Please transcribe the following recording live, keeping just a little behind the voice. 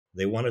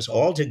They want us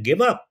all to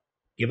give up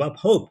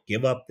hope,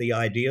 give up the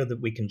idea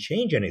that we can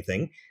change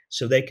anything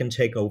so they can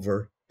take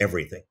over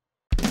everything.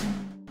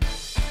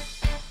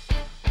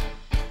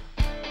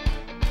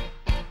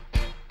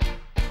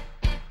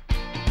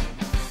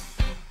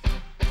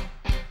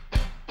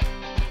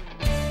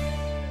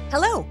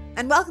 Hello,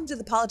 and welcome to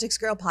the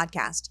PoliticsGirl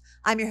podcast.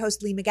 I'm your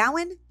host, Lee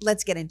McGowan.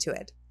 Let's get into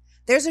it.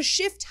 There's a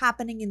shift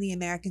happening in the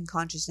American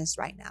consciousness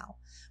right now,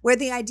 where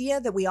the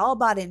idea that we all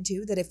bought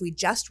into, that if we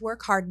just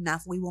work hard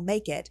enough, we will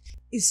make it,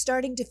 is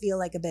starting to feel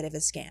like a bit of a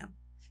scam.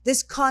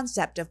 This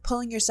concept of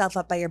pulling yourself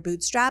up by your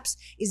bootstraps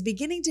is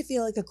beginning to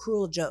feel like a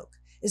cruel joke,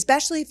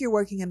 especially if you're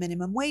working a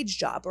minimum wage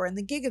job or in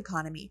the gig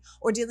economy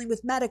or dealing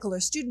with medical or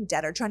student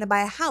debt or trying to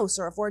buy a house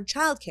or afford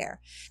childcare.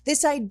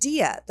 This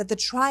idea that the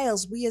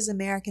trials we as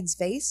Americans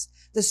face,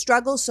 the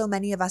struggles so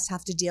many of us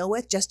have to deal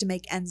with just to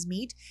make ends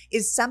meet,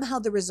 is somehow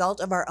the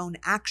result of our own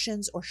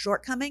actions or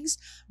shortcomings,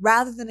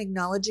 rather than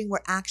acknowledging we're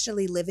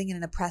actually living in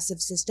an oppressive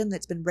system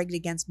that's been rigged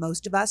against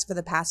most of us for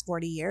the past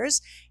 40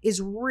 years, is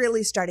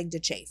really starting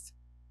to chafe.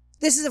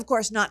 This is, of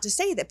course, not to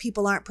say that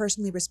people aren't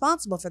personally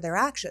responsible for their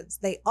actions.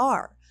 They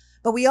are.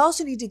 But we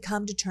also need to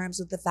come to terms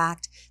with the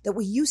fact that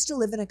we used to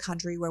live in a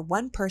country where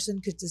one person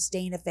could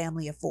sustain a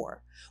family of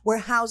four, where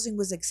housing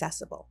was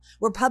accessible,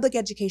 where public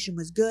education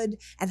was good,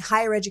 and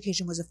higher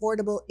education was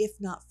affordable, if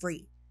not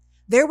free.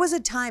 There was a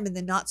time in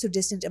the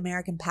not-so-distant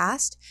American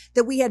past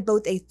that we had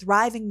both a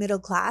thriving middle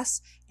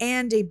class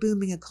and a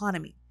booming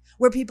economy,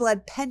 where people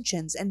had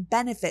pensions and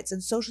benefits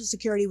and Social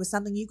Security was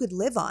something you could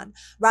live on,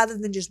 rather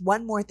than just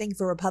one more thing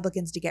for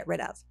Republicans to get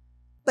rid of.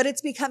 But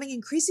it's becoming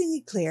increasingly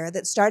clear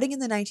that starting in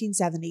the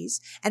 1970s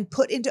and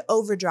put into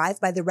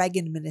overdrive by the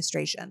Reagan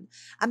administration,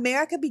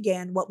 America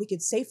began what we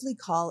could safely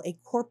call a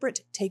corporate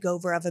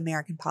takeover of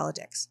American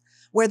politics,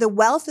 where the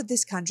wealth of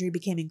this country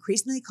became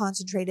increasingly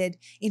concentrated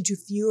into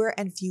fewer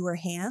and fewer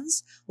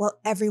hands while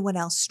everyone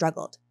else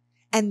struggled.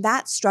 And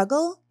that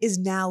struggle is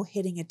now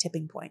hitting a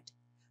tipping point.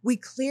 We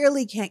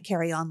clearly can't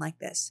carry on like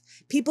this.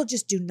 People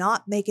just do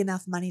not make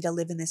enough money to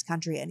live in this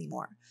country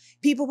anymore.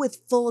 People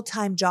with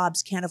full-time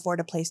jobs can't afford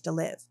a place to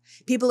live.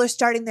 People are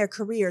starting their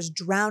careers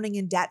drowning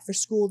in debt for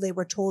school they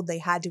were told they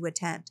had to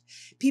attend.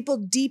 People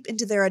deep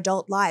into their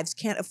adult lives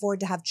can't afford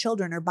to have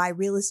children or buy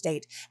real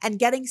estate, and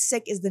getting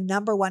sick is the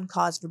number one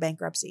cause for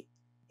bankruptcy.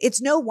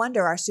 It's no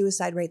wonder our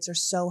suicide rates are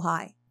so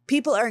high.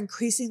 People are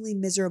increasingly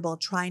miserable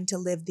trying to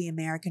live the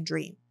American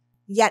dream.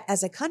 Yet,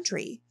 as a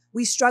country,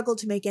 we struggle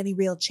to make any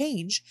real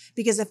change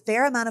because a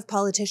fair amount of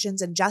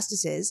politicians and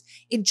justices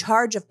in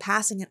charge of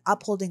passing and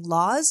upholding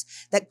laws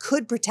that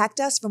could protect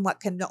us from what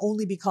can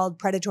only be called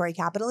predatory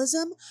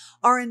capitalism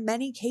are in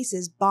many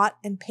cases bought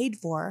and paid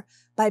for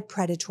by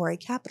predatory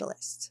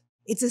capitalists.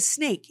 It's a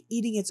snake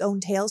eating its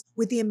own tail,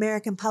 with the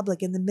American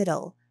public in the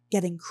middle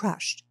getting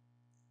crushed.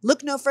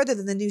 Look no further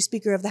than the new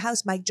Speaker of the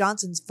House, Mike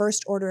Johnson's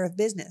first order of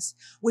business,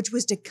 which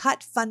was to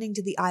cut funding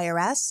to the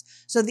IRS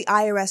so the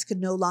IRS could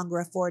no longer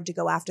afford to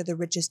go after the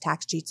richest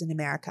tax cheats in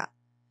America.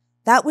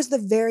 That was the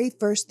very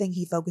first thing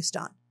he focused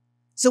on.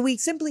 So we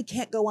simply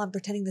can't go on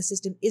pretending the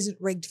system isn't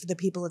rigged for the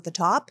people at the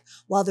top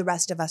while the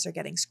rest of us are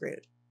getting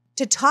screwed.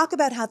 To talk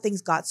about how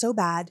things got so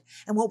bad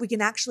and what we can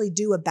actually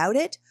do about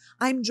it,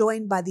 I'm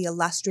joined by the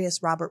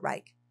illustrious Robert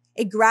Reich,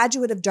 a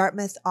graduate of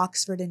Dartmouth,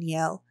 Oxford, and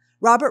Yale.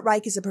 Robert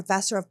Reich is a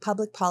professor of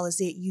public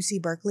policy at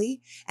UC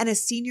Berkeley and a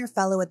senior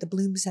fellow at the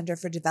Bloom Center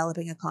for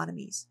Developing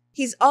Economies.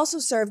 He's also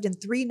served in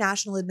 3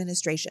 national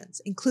administrations,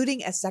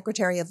 including as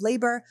Secretary of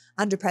Labor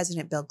under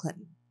President Bill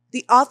Clinton.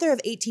 The author of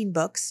 18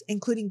 books,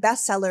 including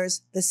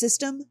bestsellers The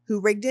System,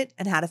 Who Rigged It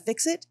and How to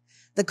Fix It,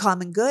 The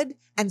Common Good,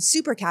 and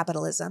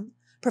Supercapitalism,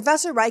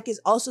 Professor Reich is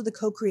also the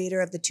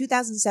co-creator of the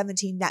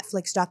 2017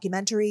 Netflix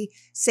documentary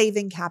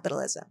Saving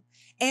Capitalism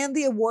and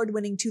the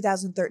award-winning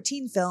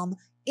 2013 film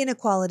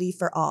Inequality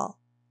for All.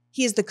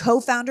 He is the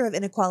co-founder of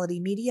Inequality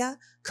Media,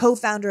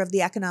 co-founder of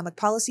the Economic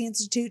Policy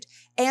Institute,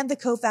 and the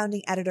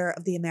co-founding editor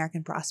of The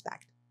American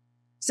Prospect.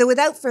 So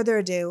without further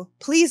ado,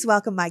 please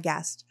welcome my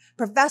guest,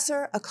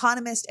 professor,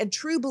 economist, and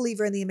true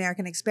believer in the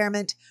American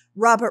experiment,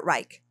 Robert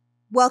Reich.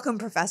 Welcome,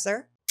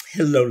 Professor.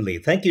 Hello, Lee.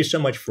 Thank you so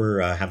much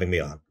for having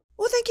me on.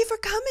 Well, thank you for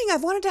coming.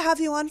 I've wanted to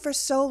have you on for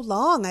so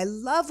long. I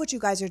love what you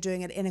guys are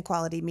doing at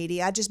Inequality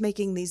Media, just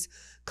making these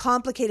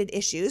complicated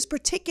issues,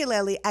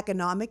 particularly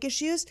economic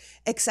issues,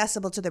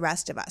 accessible to the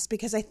rest of us.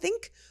 Because I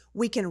think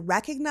we can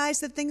recognize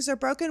that things are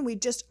broken. We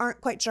just aren't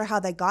quite sure how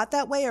they got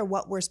that way or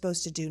what we're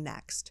supposed to do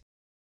next.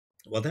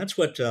 Well, that's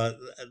what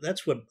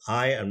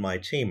I and my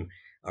team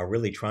are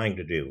really trying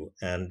to do.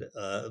 And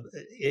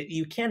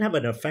you can't have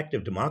an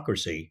effective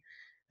democracy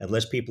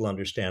unless people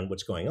understand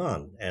what's going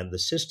on. And the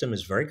system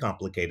is very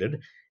complicated,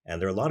 and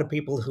there are a lot of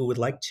people who would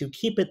like to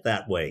keep it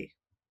that way.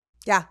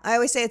 Yeah, I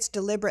always say it's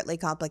deliberately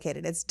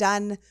complicated. It's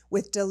done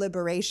with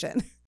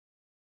deliberation.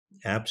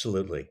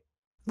 Absolutely.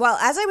 Well,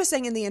 as I was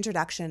saying in the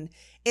introduction,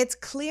 it's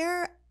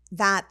clear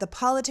that the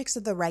politics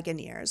of the Reagan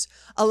years,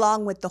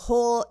 along with the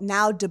whole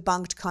now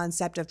debunked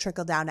concept of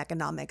trickle-down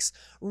economics,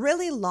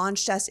 really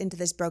launched us into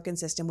this broken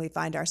system we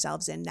find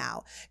ourselves in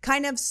now,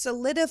 kind of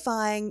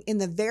solidifying in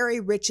the very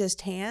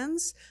richest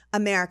hands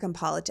American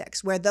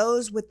politics, where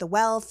those with the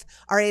wealth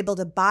are able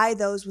to buy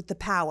those with the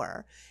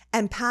power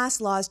and pass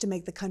laws to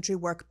make the country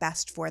work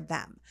best for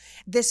them.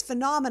 This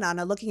phenomenon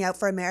of looking out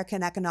for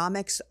American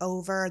economics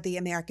over the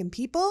American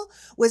people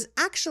was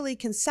actually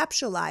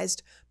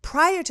conceptualized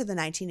prior to the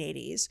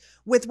 1980s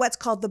with what's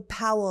called the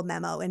Powell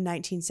Memo in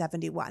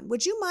 1971.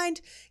 Would you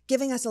mind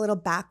giving us a little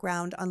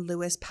background on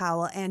Lewis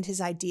Powell and his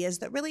ideas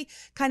that really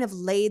kind of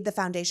laid the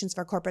foundations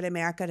for corporate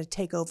America to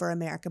take over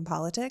American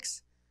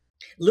politics?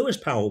 Lewis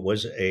Powell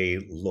was a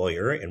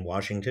lawyer in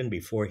Washington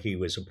before he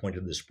was appointed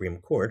to the Supreme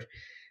Court.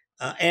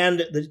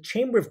 And the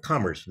Chamber of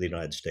Commerce of the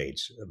United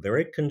States, a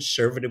very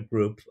conservative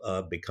group,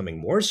 becoming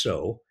more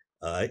so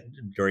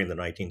during the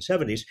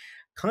 1970s,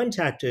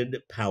 contacted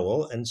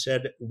Powell and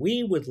said,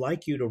 "We would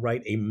like you to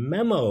write a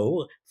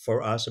memo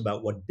for us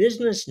about what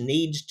business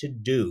needs to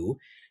do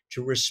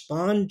to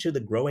respond to the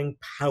growing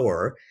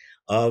power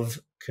of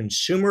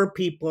consumer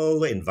people,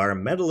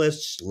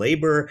 environmentalists,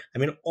 labor. I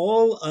mean,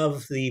 all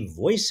of the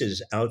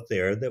voices out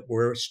there that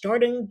were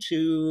starting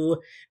to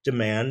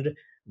demand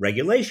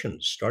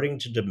regulations, starting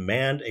to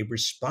demand a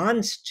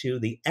response to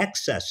the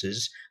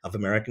excesses of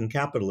American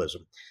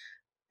capitalism."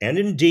 And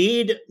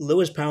indeed,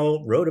 Lewis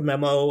Powell wrote a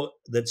memo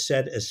that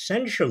said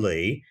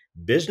essentially,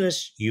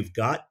 business, you've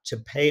got to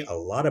pay a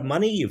lot of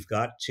money, you've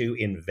got to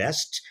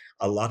invest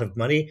a lot of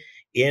money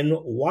in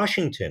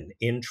Washington,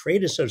 in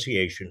trade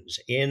associations,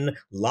 in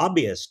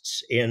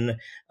lobbyists, in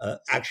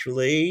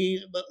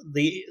actually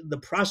the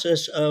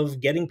process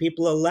of getting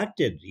people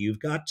elected. You've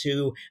got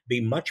to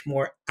be much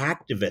more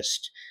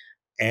activist,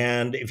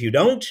 and if you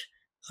don't,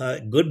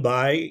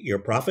 goodbye your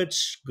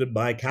profits,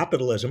 goodbye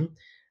capitalism.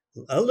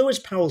 Lewis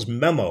Powell's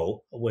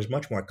memo was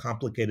much more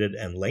complicated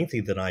and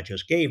lengthy than I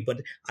just gave, but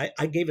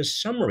I gave a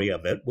summary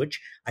of it, which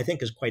I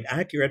think is quite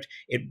accurate.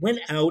 It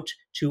went out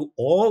to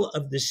all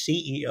of the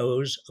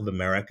CEOs of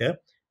America,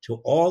 to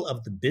all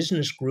of the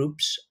business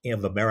groups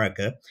of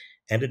America,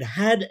 and it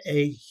had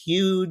a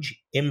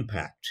huge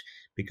impact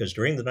because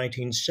during the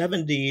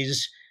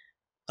 1970s,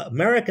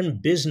 American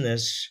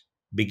business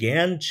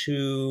began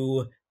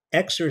to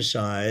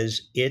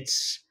exercise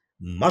its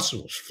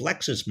muscles,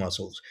 flex its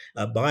muscles.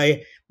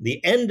 By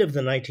the end of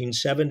the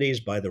 1970s,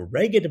 by the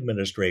Reagan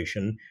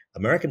administration,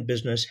 American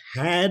business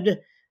had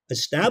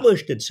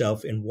established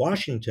itself in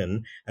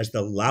Washington as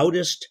the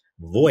loudest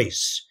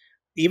voice,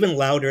 even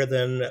louder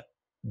than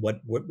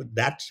what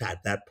that's at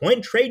that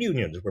point. Trade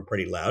unions were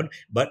pretty loud,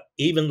 but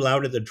even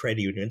louder than trade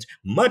unions,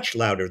 much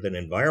louder than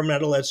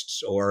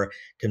environmentalists or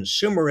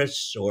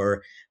consumerists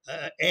or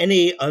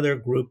any other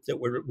group that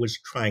was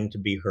trying to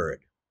be heard.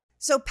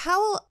 So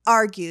Powell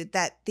argued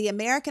that the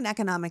American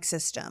economic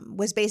system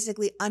was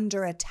basically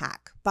under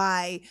attack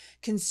by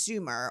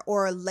consumer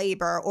or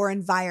labor or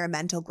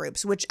environmental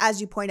groups, which,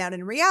 as you point out,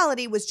 in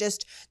reality was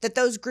just that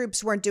those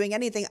groups weren't doing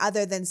anything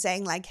other than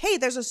saying like, hey,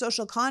 there's a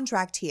social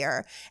contract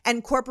here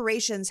and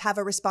corporations have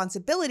a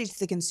responsibility to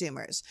the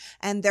consumers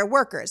and their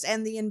workers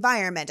and the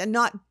environment and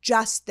not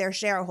just their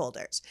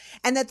shareholders.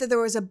 And that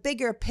there was a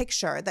bigger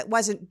picture that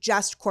wasn't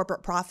just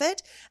corporate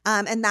profit,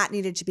 and that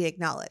needed to be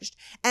acknowledged.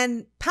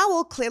 And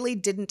Powell clearly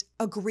didn't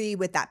agree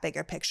with that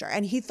bigger picture.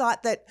 And he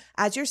thought that,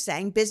 as you're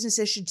saying,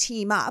 businesses should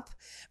team up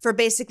for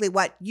basically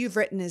what you've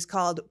written is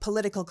called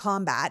political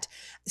combat.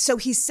 So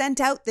he sent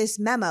out this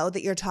memo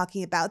that you're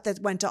talking about that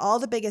went to all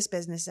the biggest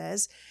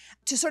businesses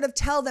to sort of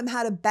tell them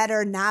how to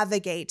better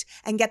navigate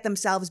and get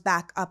themselves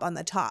back up on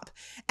the top.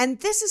 And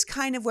this is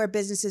kind of where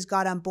businesses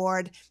got on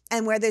board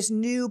and where this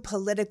new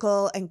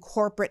political and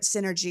corporate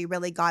synergy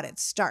really got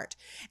its start.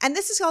 And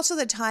this is also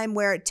the time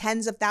where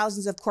tens of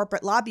thousands of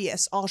corporate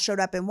lobbyists all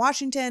showed up in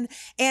Washington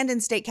and in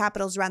state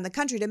capitals around the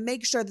country to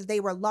make sure that they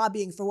were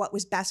lobbying for what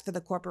was best for the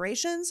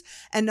corporations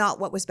and not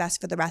what was best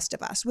for the rest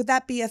of us. Would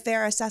that be a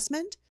fair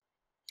assessment?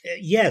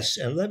 Yes,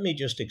 and let me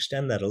just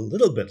extend that a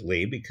little bit,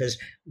 Lee, because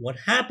what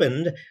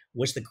happened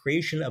was the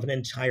creation of an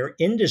entire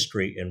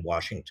industry in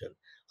Washington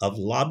of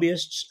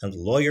lobbyists and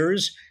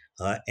lawyers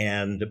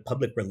and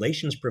public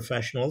relations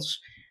professionals.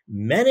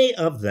 Many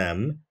of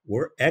them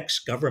were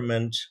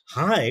ex-government,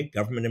 high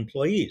government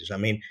employees. I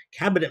mean,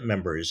 cabinet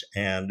members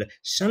and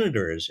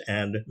senators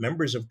and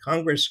members of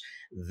Congress.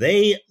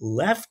 They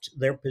left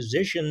their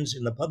positions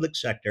in the public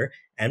sector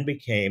and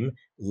became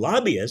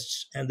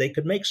lobbyists, and they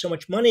could make so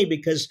much money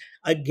because,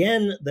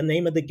 again, the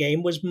name of the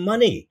game was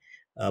money.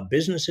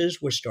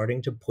 Businesses were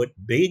starting to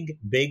put big,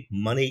 big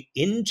money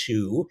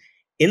into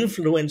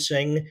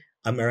influencing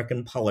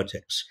American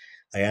politics.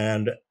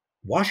 And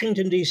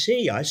Washington,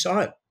 D.C., I saw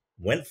it,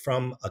 went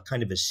from a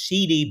kind of a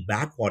seedy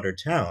backwater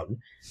town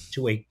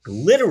to a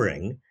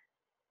glittering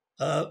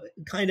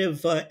kind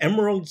of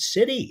emerald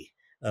city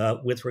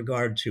with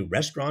regard to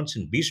restaurants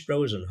and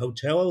bistros and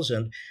hotels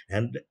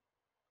and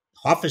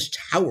office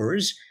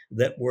towers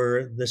that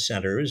were the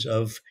centers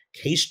of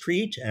K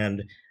Street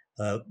and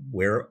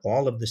where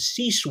all of the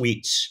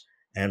C-suites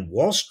and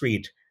Wall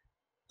Street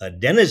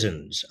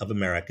denizens of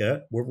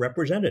America were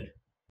represented.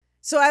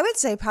 So I would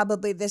say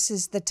probably this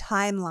is the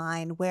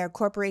timeline where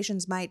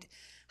corporations might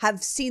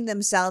have seen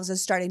themselves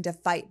as starting to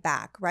fight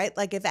back, right?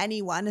 Like if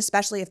anyone,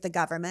 especially if the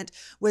government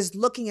was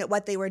looking at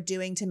what they were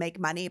doing to make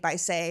money by,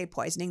 say,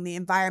 poisoning the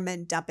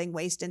environment, dumping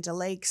waste into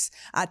lakes,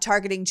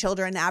 targeting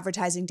children,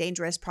 advertising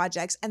dangerous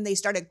projects, and they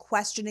started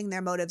questioning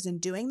their motives in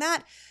doing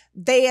that,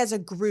 they as a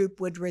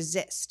group would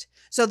resist.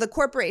 So the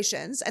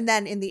corporations, and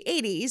then in the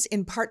 80s,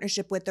 in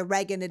partnership with the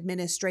Reagan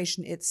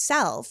administration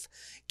itself,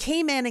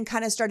 came in and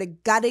kind of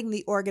started gutting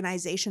the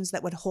organizations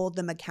that would hold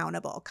them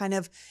accountable, kind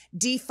of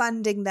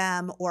defunding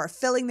them or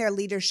filling their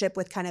leadership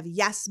with kind of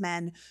yes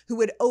men who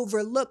would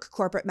overlook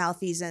corporate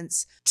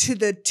malfeasance to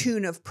the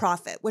tune of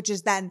profit, which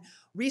is then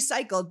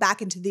recycled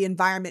back into the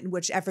environment in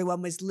which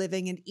everyone was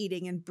living and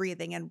eating and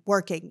breathing and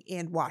working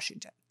in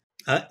Washington.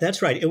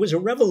 That's right. It was a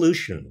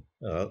revolution,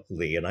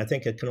 Lee, and I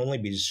think it can only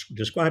be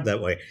described that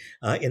way.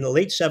 In the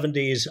late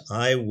 70s,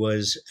 I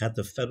was at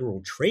the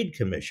Federal Trade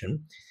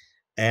Commission,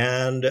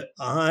 and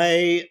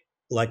I,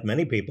 like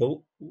many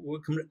people, were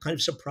kind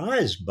of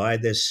surprised by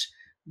this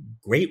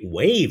great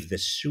wave,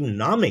 this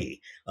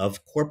tsunami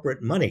of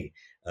corporate money.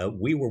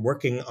 We were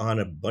working on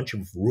a bunch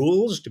of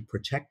rules to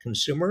protect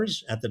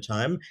consumers at the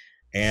time,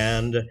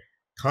 and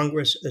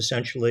Congress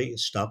essentially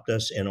stopped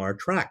us in our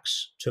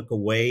tracks, took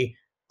away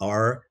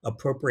our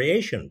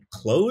appropriation,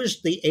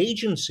 closed the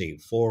agency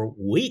for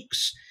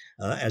weeks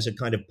as a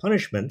kind of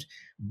punishment,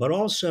 but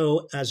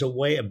also as a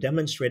way of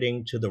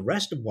demonstrating to the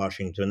rest of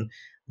Washington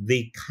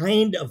the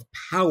kind of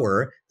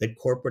power that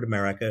corporate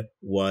America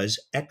was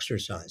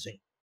exercising.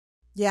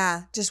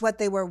 Yeah, just what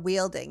they were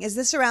wielding. Is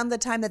this around the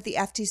time that the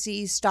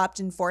FTC stopped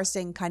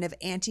enforcing kind of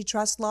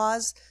antitrust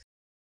laws?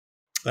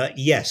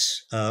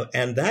 Yes,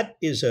 and that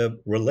is a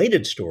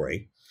related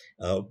story.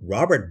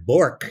 Robert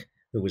Bork,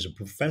 who was a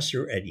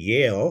professor at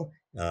Yale,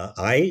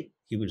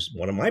 he was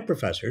one of my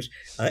professors.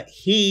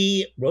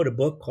 He wrote a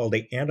book called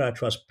The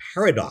Antitrust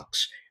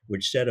Paradox,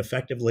 which said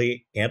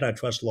effectively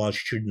antitrust laws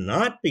should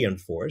not be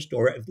enforced,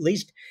 or at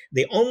least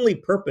the only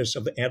purpose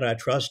of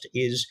antitrust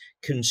is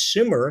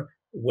consumer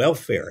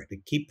welfare, to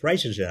keep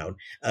prices down.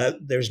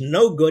 There's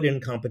no good in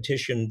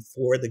competition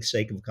for the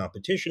sake of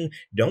competition.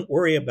 Don't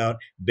worry about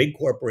big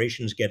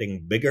corporations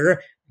getting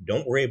bigger.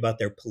 Don't worry about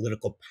their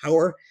political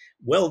power.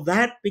 Well,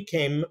 that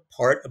became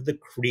part of the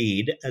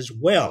creed as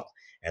well.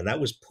 And that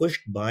was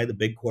pushed by the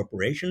big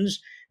corporations.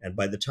 And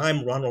by the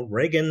time Ronald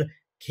Reagan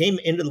came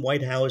into the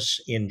White House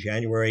in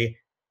January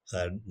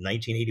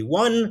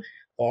 1981,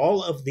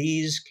 all of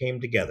these came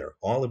together.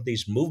 All of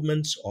these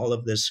movements, all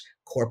of this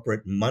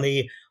corporate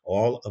money,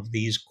 all of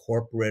these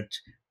corporate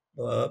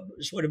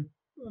sort of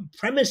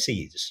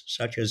premises,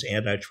 such as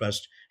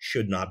antitrust,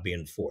 should not be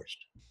enforced.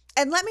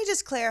 And let me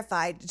just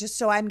clarify, just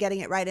so I'm getting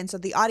it right and so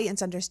the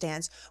audience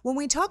understands. When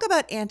we talk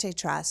about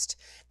antitrust,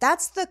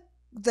 that's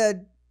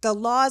the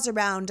laws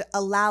around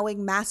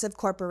allowing massive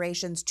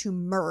corporations to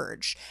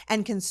merge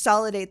and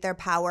consolidate their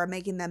power,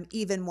 making them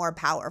even more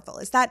powerful.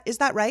 Is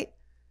that right?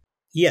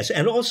 Yes,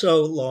 and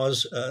also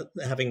laws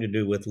having to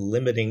do with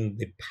limiting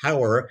the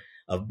power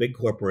of big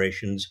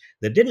corporations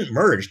that didn't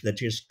merge, that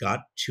just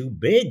got too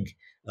big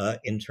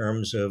in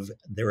terms of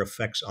their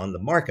effects on the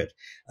market.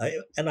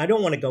 And I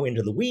don't want to go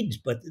into the weeds,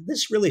 but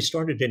this really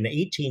started in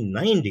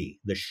 1890.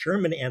 The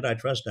Sherman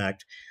Antitrust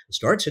Act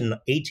starts in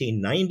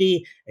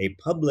 1890, a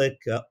public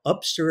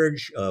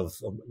upsurge of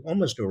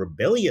almost a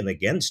rebellion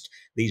against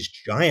these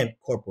giant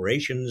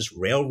corporations,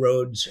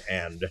 railroads,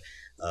 and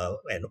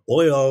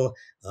oil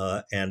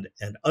and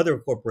other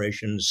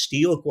corporations,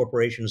 steel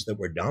corporations that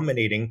were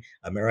dominating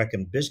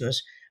American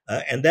business.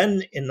 And then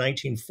in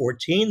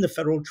 1914, the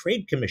Federal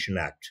Trade Commission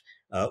Act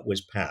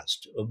was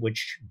passed,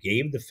 which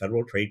gave the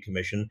Federal Trade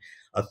Commission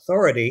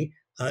authority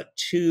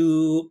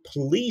to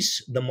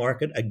police the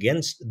market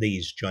against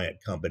these giant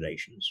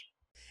combinations.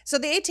 So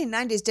the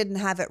 1890s didn't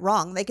have it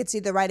wrong. They could see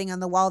the writing on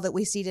the wall that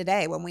we see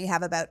today when we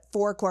have about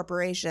 4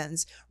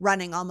 corporations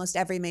running almost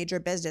every major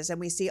business, and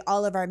we see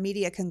all of our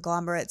media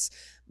conglomerates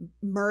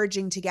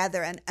merging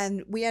together,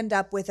 and we end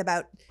up with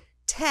about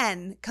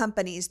 10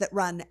 companies that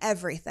run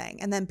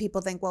everything. And then people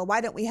think, well, why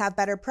don't we have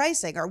better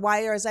pricing? Or why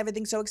is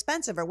everything so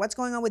expensive? Or what's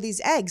going on with these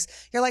eggs?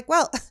 You're like,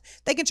 well,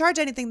 they can charge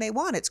anything they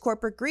want. It's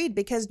corporate greed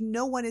because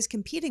no one is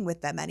competing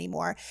with them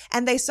anymore.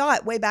 And they saw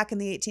it way back in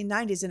the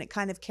 1890s, and it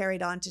kind of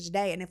carried on to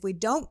today. And if we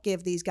don't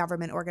give these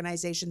government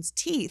organizations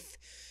teeth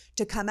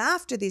to come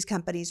after these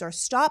companies or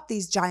stop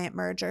these giant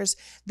mergers,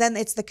 then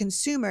it's the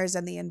consumers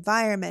and the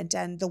environment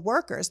and the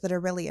workers that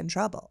are really in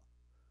trouble.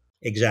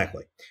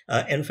 Exactly.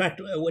 In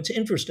fact, what's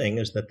interesting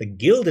is that the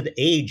Gilded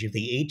Age of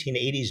the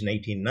 1880s and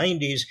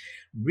 1890s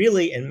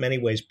really, in many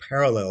ways,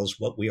 parallels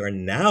what we are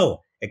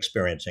now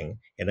experiencing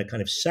in a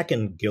kind of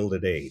second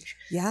Gilded Age.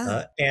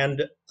 Yeah.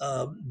 And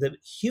the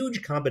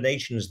huge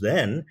combinations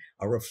then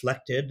are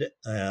reflected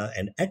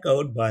and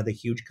echoed by the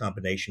huge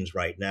combinations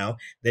right now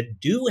that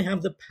do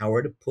have the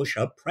power to push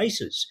up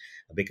prices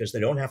because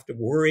they don't have to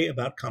worry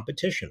about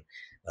competition.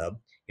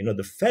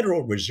 The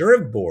Federal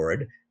Reserve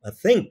Board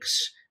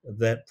thinks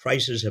that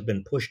prices have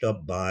been pushed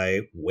up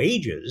by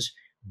wages,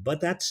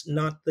 But that's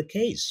not the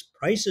case.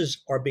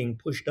 Prices are being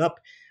pushed up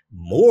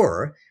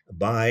more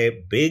by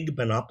big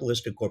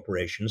monopolistic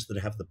corporations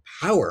that have the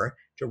power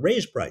to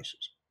raise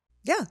prices.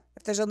 Yeah.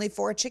 If there's only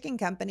 4 chicken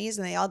companies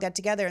and they all get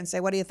together and say,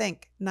 what do you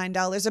think?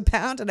 $9 a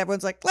pound? And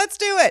everyone's like, let's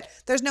do it.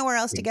 There's nowhere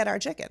else to get our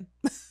chicken.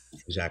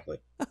 Exactly.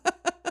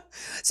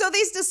 So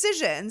these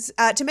decisions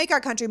to make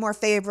our country more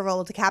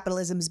favorable to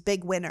capitalism's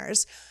big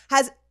winners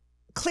has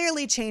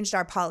clearly changed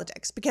our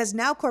politics, because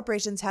now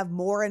corporations have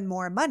more and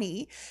more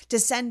money to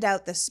send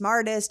out the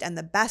smartest and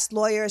the best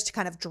lawyers to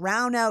kind of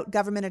drown out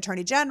government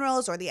attorney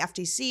generals or the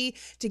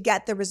FTC to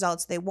get the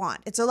results they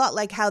want. It's a lot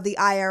like how the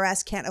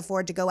IRS can't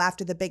afford to go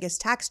after the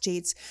biggest tax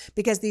cheats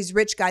because these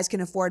rich guys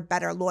can afford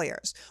better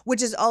lawyers,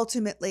 which is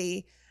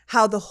ultimately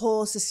how the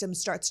whole system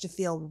starts to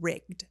feel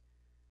rigged.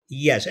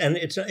 Yes, and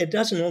it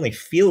doesn't only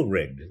feel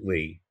rigged,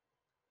 Lee.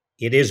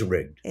 It is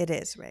rigged. It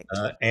is rigged.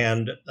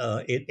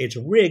 It's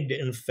rigged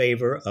in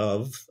favor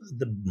of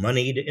the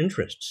moneyed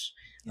interests,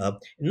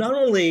 not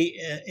only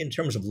in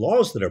terms of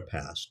laws that are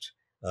passed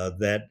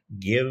that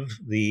give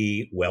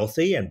the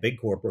wealthy and big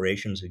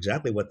corporations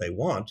exactly what they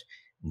want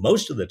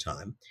most of the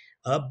time,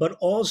 but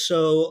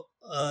also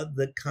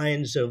the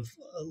kinds of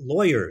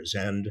lawyers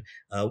and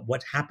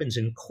what happens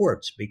in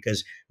courts,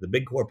 because the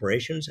big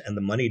corporations and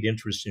the moneyed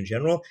interests in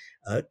general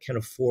can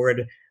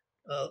afford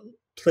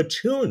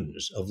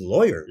platoons of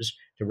lawyers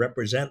to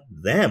represent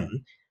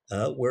them,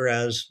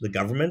 whereas the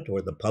government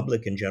or the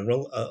public in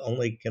general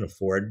only can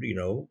afford,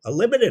 a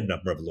limited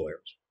number of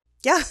lawyers.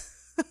 Yeah.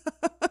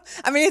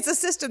 I mean, it's a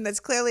system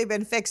that's clearly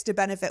been fixed to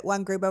benefit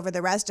one group over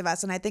the rest of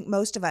us. And I think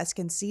most of us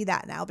can see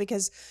that now,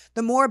 because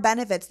the more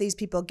benefits these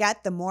people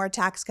get, the more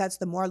tax cuts,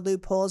 the more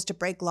loopholes to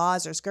break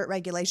laws or skirt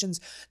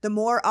regulations, the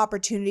more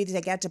opportunities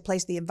they get to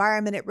place the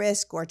environment at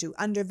risk or to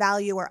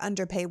undervalue or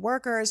underpay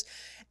workers,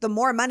 the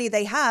more money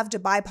they have to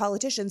buy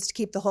politicians to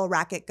keep the whole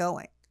racket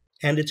going.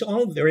 And it's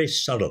all very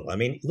subtle. I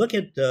mean, look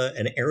at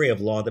an area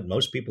of law that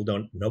most people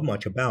don't know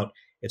much about.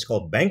 It's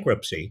called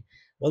bankruptcy.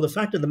 Well, the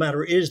fact of the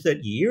matter is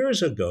that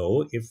years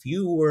ago, if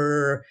you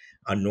were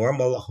a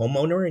normal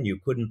homeowner and you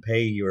couldn't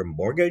pay your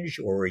mortgage,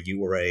 or you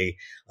were a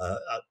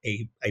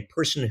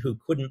person who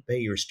couldn't pay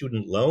your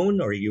student loan,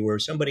 or you were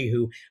somebody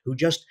who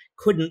just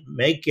couldn't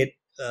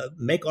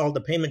make all the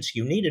payments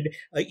you needed,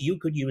 you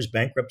could use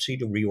bankruptcy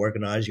to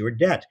reorganize your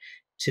debt.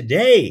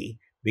 Today,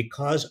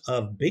 because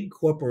of big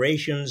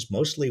corporations,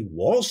 mostly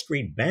Wall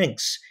Street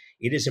banks,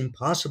 it is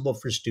impossible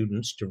for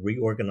students to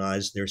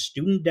reorganize their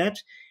student debt,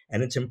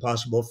 and it's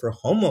impossible for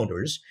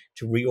homeowners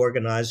to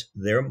reorganize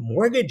their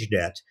mortgage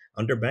debt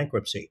under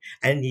bankruptcy.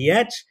 And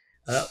yet,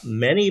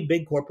 many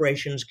big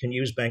corporations can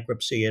use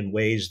bankruptcy in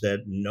ways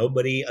that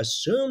nobody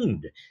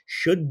assumed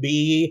should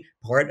be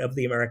part of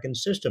the American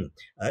system,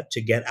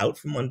 to get out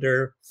from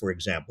under, for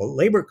example,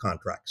 labor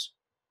contracts.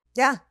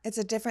 Yeah, it's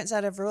a different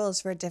set of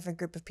rules for a different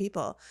group of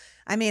people.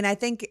 I mean, I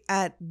think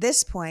at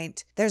this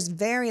point, there's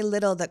very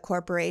little that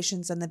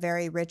corporations and the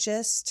very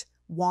richest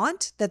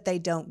want that they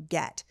don't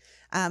get.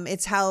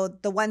 It's how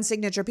the one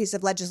signature piece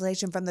of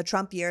legislation from the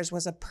Trump years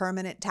was a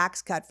permanent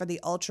tax cut for the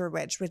ultra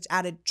rich, which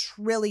added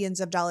trillions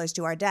of dollars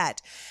to our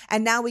debt.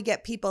 And now we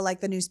get people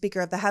like the new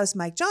Speaker of the House,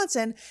 Mike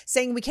Johnson,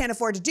 saying we can't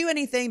afford to do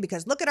anything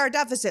because look at our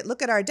deficit,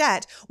 look at our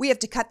debt. We have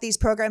to cut these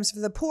programs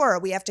for the poor.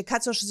 We have to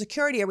cut Social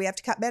Security, or we have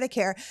to cut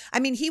Medicare. I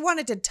mean, he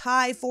wanted to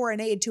tie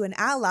foreign aid to an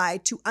ally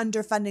to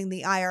underfunding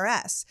the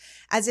IRS,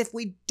 as if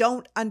we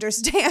don't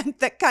understand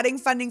that cutting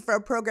funding for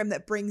a program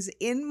that brings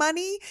in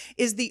money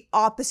is the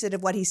opposite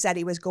of what he said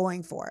he was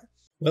going for.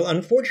 Well,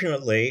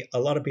 unfortunately, a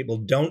lot of people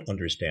don't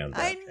understand that.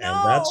 I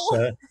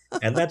know.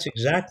 And that's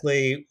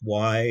exactly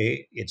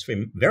why it's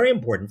very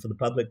important for the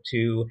public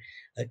to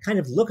kind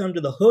of look under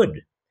the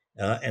hood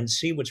and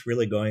see what's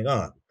really going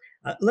on.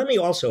 Let me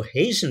also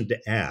hasten to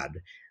add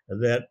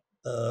that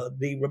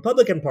the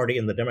Republican Party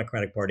and the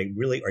Democratic Party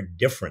really are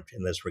different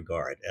in this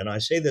regard. And I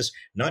say this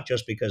not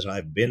just because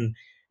I've been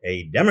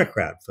a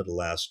Democrat for the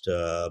last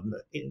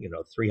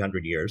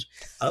 300 years,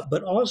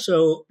 but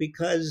also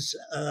because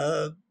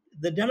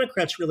the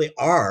Democrats really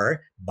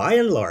are, by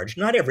and large,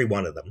 not every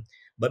one of them,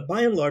 but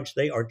by and large,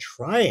 they are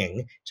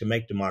trying to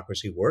make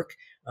democracy work.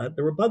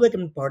 The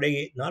Republican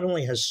Party not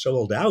only has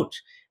sold out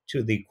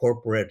to the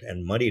corporate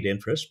and moneyed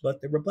interests,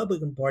 but the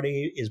Republican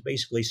Party is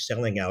basically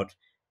selling out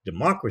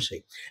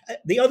democracy.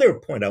 The other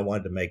point I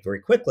wanted to make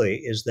very quickly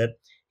is that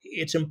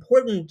it's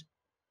important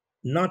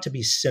not to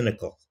be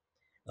cynical,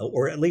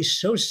 or at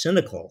least so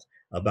cynical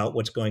about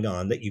what's going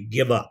on that you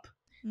give up,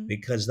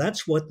 because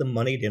that's what the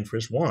moneyed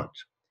interests want.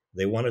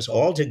 They want us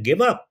all to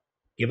give up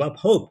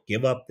hope,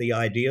 give up the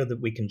idea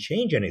that we can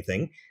change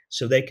anything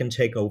so they can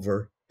take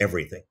over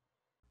everything.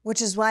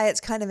 Which is why it's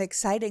kind of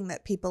exciting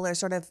that people are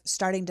sort of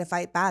starting to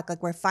fight back.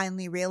 Like, we're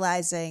finally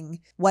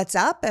realizing what's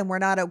up and we're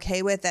not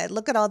okay with it.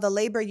 Look at all the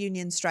labor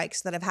union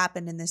strikes that have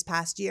happened in this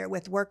past year,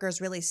 with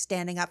workers really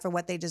standing up for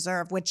what they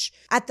deserve, which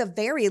at the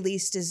very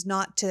least is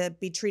not to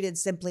be treated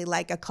simply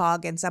like a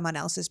cog in someone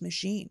else's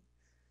machine.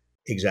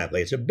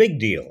 Exactly. It's a big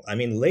deal. I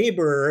mean,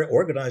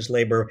 organized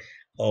labor,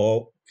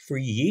 for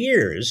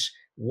years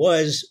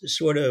was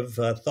sort of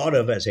thought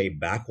of as a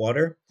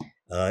backwater.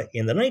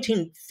 In the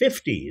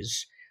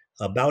 1950s,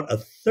 about a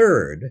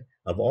third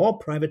of all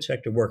private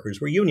sector workers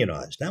were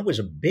unionized. That was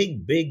a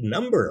big, big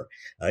number.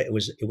 It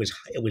was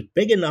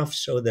big enough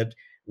so that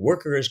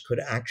workers could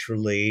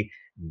actually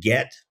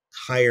get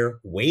higher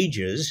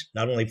wages,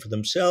 not only for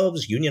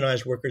themselves,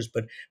 unionized workers,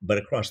 but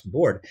across the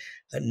board.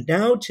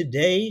 Now,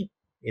 today,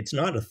 it's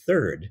not a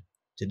third.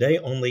 Today,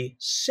 only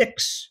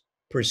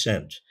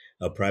 6%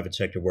 of private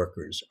sector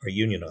workers are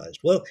unionized.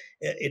 Well,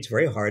 it's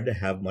very hard to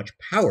have much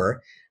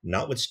power,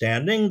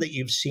 notwithstanding that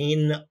you've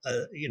seen,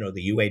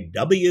 the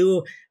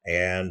UAW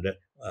and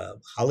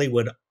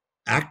Hollywood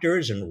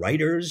actors and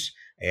writers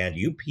and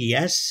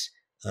UPS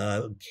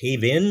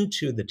cave in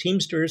to the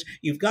Teamsters.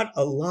 You've got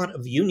a lot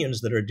of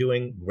unions that are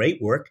doing great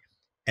work,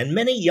 and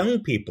many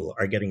young people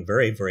are getting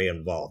very, very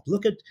involved.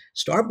 Look at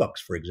Starbucks,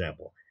 for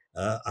example.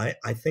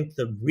 I think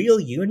the real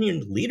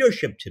union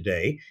leadership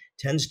today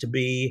tends to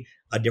be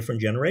a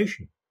different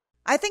generation.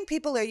 I think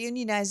people are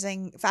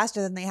unionizing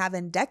faster than they have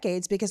in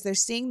decades because they're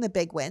seeing the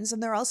big wins.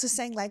 And they're also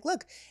saying, like,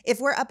 look, if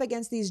we're up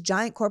against these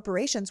giant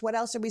corporations, what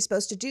else are we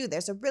supposed to do?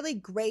 There's a really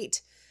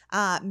great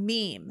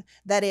meme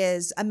that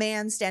is a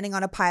man standing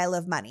on a pile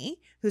of money,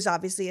 who's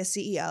obviously a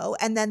CEO.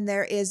 And then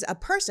there is a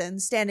person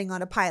standing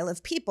on a pile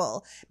of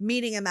people,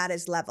 meeting him at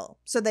his level.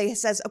 So they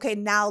says, okay,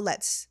 now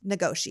let's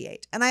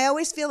negotiate. And I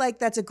always feel like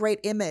that's a great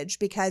image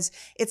because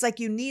it's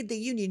like you need the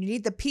union, you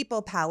need the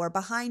people power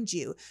behind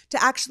you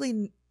to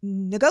actually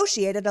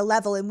negotiate at a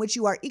level in which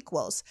you are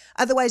equals.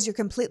 Otherwise, you're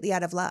completely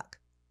out of luck.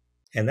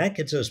 And that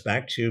gets us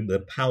back to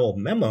the Powell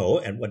memo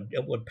and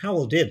what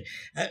Powell did,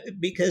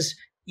 because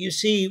you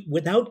see,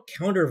 without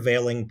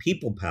countervailing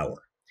people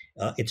power,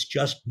 it's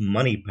just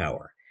money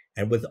power.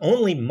 And with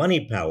only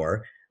money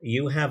power,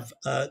 you have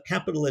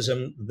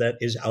capitalism that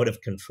is out of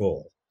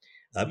control.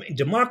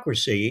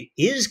 Democracy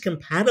is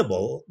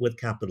compatible with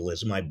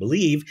capitalism, I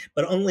believe,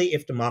 but only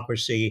if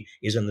democracy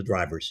is in the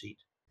driver's seat.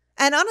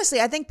 And honestly,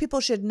 I think people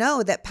should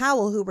know that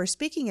Powell, who we're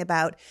speaking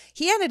about,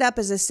 he ended up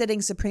as a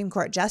sitting Supreme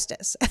Court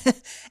justice.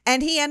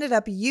 And he ended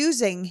up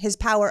using his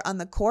power on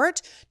the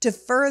court to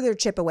further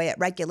chip away at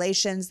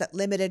regulations that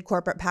limited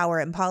corporate power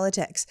in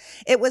politics.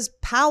 It was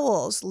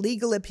Powell's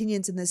legal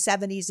opinions in the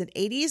 70s and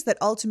 80s that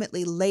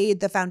ultimately laid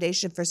the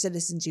foundation for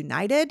Citizens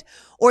United,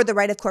 or the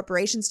right of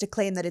corporations to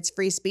claim that it's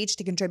free speech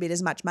to contribute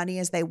as much money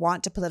as they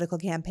want to political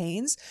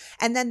campaigns.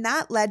 And then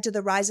that led to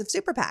the rise of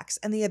super PACs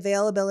and the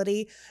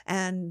availability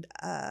and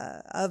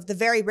of the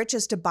very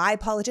richest to buy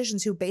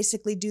politicians who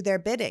basically do their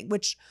bidding,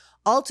 which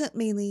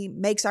ultimately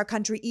makes our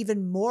country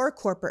even more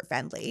corporate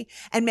friendly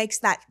and makes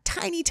that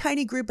tiny,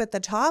 tiny group at the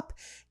top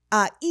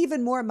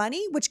even more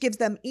money, which gives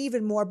them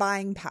even more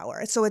buying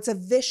power. So it's a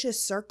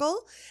vicious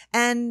circle.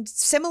 And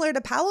similar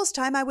to Powell's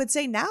time, I would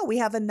say now we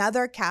have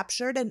another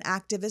captured and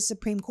activist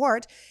Supreme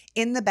Court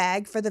in the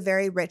bag for the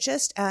very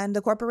richest and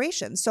the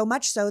corporations. So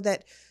much so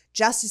that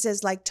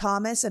justices like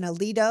Thomas and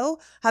Alito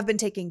have been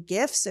taking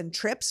gifts and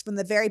trips from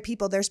the very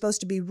people they're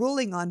supposed to be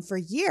ruling on for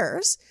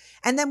years.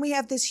 And then we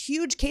have this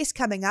huge case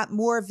coming up,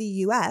 Moore v.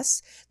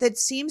 US, that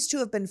seems to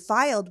have been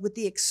filed with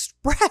the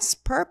express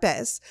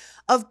purpose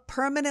of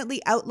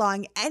permanently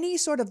outlawing any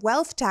sort of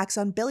wealth tax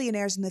on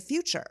billionaires in the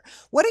future.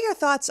 What are your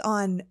thoughts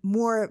on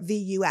Moore v.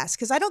 US?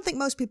 Because I don't think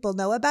most people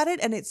know about it,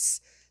 and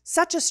it's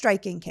such a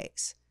striking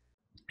case.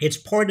 It's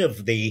part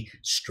of the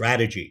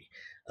strategy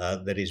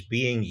that is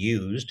being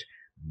used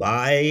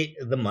by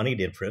the moneyed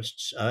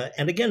interests.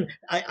 And again,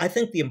 I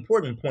think the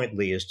important point,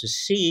 Lee, is to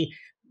see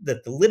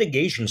that the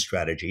litigation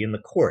strategy in the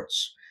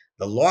courts,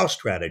 the law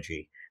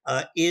strategy,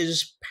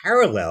 is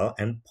parallel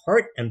and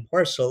part and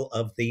parcel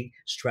of the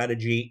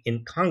strategy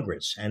in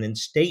Congress and in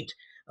state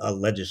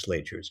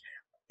legislatures.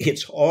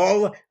 It's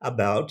all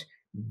about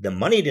the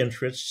moneyed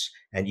interests,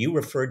 and you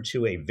referred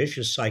to a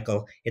vicious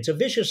cycle. It's a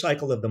vicious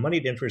cycle of the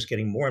moneyed interests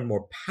getting more and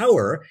more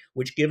power,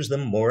 which gives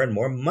them more and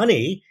more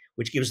money,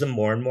 which gives them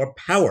more and more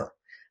power.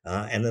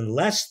 And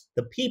unless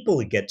the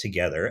people get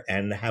together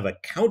and have a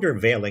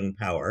countervailing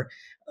power,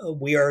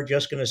 we are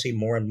just going to see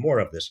more and more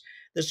of this.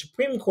 The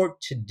Supreme Court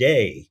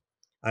today,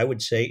 I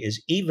would say,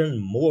 is even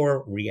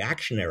more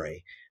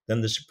reactionary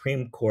than the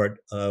Supreme Court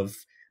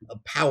of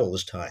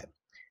Powell's time.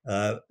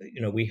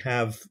 We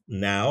have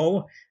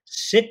now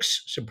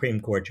 6 Supreme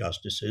Court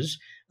justices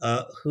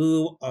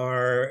who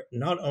are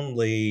not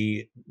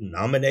only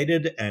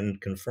nominated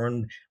and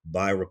confirmed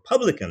by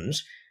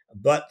Republicans,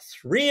 but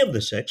 3 of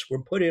the 6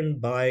 were put in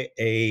by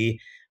a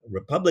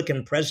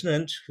Republican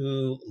president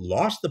who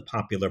lost the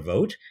popular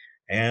vote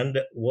and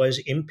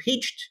was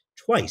impeached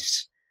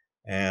twice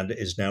and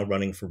is now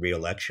running for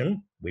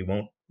re-election. We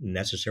won't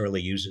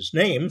necessarily use his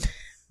name,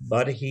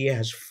 but he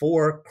has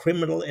 4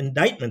 criminal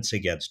indictments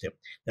against him.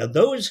 Now,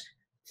 those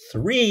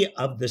 3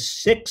 of the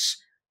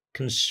 6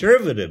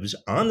 conservatives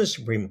on the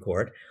Supreme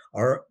Court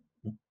are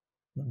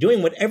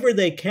doing whatever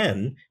they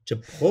can to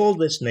pull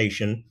this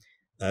nation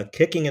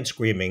kicking and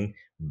screaming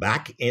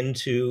back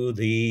into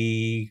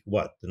the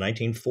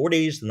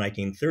 1940s, the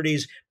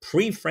 1930s,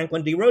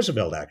 pre-Franklin D.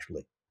 Roosevelt,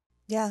 actually.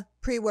 Yeah,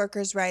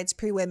 pre-workers' rights,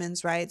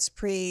 pre-women's rights,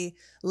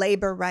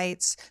 pre-labor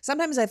rights.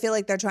 Sometimes I feel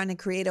like they're trying to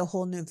create a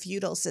whole new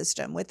feudal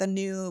system with a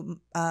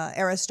new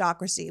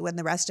aristocracy when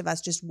the rest of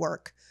us just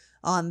work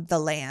on the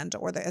land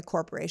or the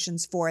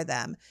corporations for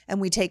them,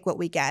 and we take what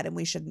we get, and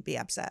we shouldn't be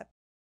upset.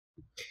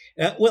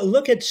 Well,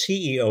 look at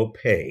CEO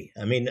pay.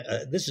 I mean,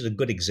 this is a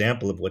good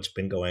example of what's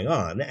been going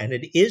on, and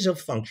it is a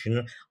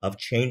function of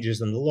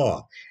changes in the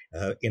law.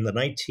 In the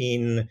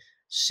 1960s,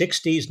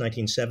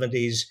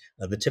 1970s,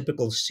 the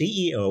typical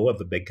CEO of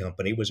a big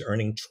company was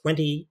earning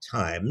 20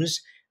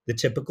 times the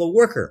typical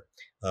worker.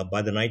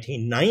 By the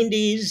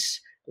 1990s,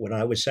 when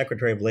I was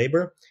Secretary of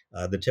Labor,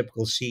 the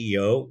typical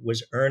CEO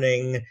was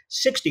earning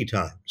 60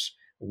 times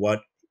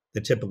what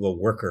the typical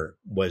worker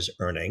was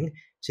earning.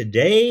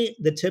 Today,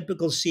 the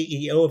typical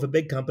CEO of a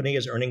big company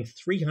is earning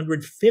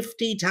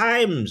 350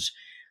 times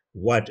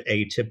what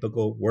a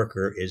typical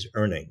worker is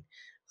earning.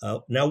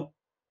 Now,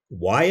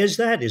 why is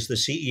that? Is the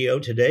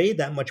CEO today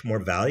that much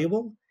more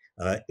valuable,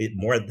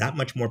 that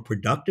much more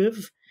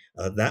productive,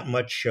 that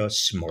much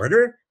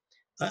smarter?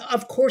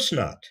 Of course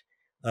not.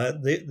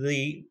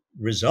 The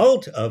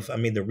result of, I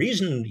mean, the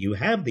reason you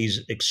have these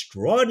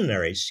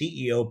extraordinary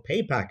CEO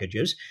pay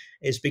packages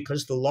is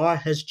because the law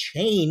has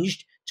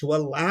changed to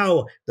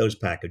allow those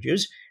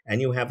packages,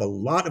 and you have a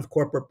lot of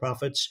corporate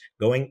profits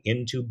going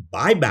into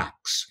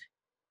buybacks,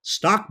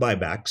 stock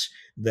buybacks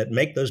that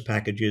make those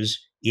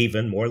packages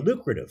even more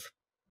lucrative.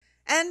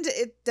 And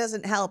it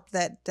doesn't help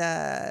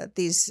that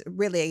these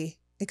really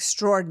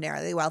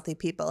extraordinarily wealthy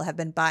people have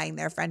been buying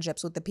their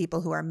friendships with the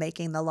people who are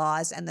making the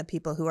laws and the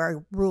people who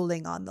are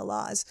ruling on the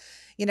laws.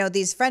 You know,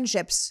 these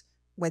friendships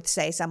with,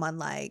 say, someone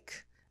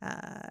like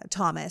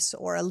Thomas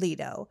or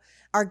Alito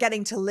are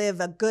getting to live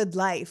a good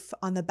life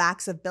on the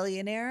backs of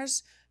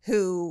billionaires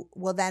who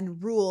will then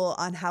rule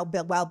on how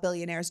well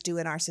billionaires do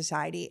in our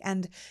society.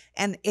 And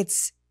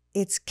it's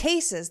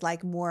cases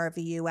like more of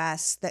the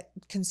US that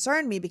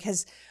concern me,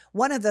 because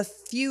one of the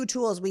few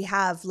tools we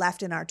have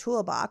left in our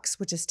toolbox,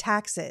 which is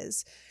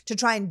taxes, to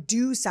try and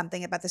do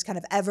something about this kind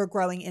of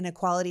ever-growing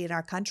inequality in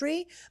our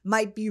country,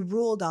 might be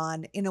ruled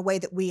on in a way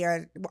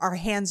that our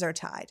hands are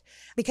tied.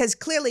 Because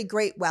clearly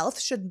great wealth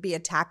shouldn't be a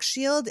tax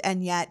shield,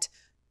 and yet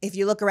if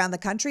you look around the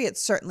country, it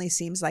certainly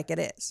seems like it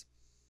is.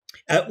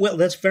 Well,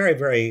 that's very,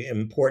 very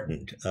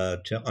important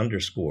to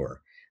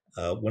underscore.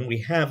 When we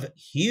have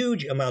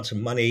huge amounts of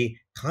money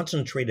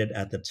concentrated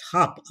at the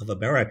top of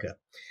America,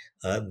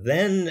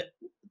 then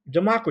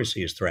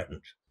democracy is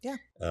threatened. Yeah.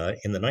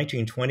 In the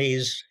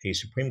 1920s, a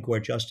Supreme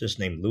Court justice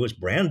named Louis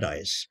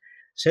Brandeis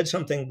said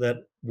something that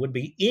would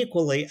be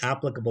equally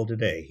applicable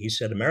today. He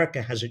said,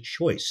 America has a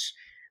choice.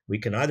 We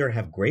can either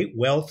have great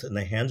wealth in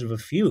the hands of a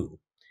few,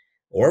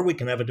 or we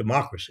can have a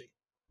democracy,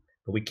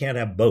 but we can't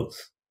have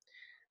both.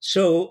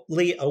 So,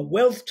 Lee, a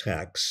wealth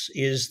tax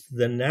is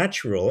the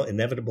natural,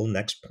 inevitable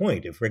next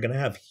point. If we're going to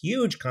have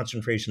huge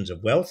concentrations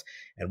of wealth,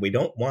 and we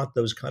don't want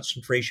those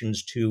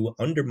concentrations to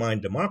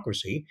undermine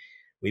democracy,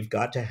 we've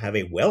got to have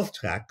a wealth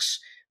tax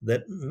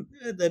that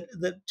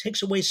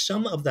takes away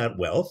some of that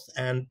wealth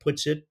and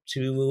puts it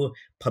to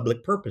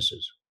public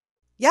purposes.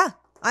 Yeah.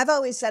 I've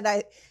always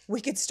said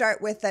we could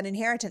start with an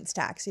inheritance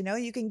tax. You know,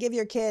 you can give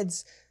your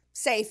kids,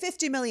 say,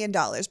 $50 million,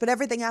 but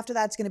everything after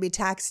that's going to be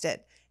taxed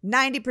at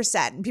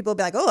 90%. And people will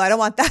be like, oh, I don't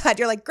want that.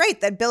 You're like,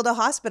 great, then build a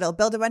hospital,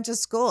 build a bunch of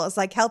schools,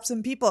 like help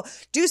some people,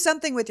 do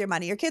something with your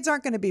money. Your kids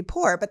aren't going to be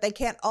poor, but they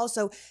can't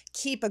also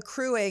keep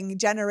accruing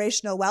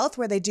generational wealth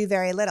where they do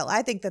very little.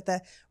 I think that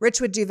the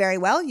rich would do very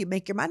well. You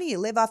make your money, you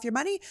live off your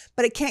money,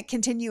 but it can't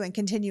continue and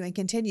continue and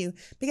continue,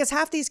 because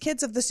half these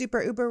kids of the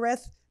super uber rich,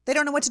 they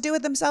don't know what to do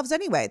with themselves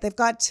anyway. They've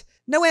got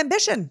no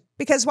ambition,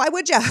 because why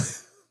would you?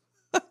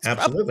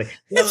 Absolutely.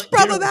 It's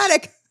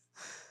problematic.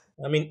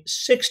 I mean,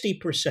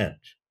 60%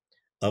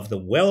 of the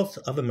wealth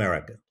of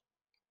America,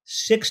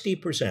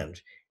 60%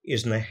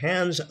 is in the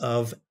hands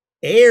of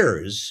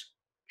heirs,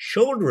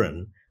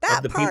 children of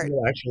That the people part.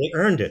 who actually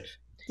earned it.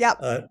 Yep.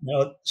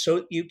 Now,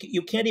 so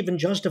you can't even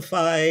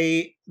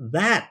justify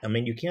that. I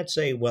mean, you can't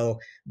say, well,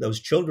 those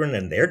children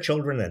and their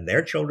children and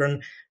their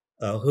children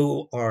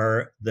who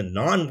are the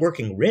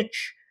non-working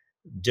rich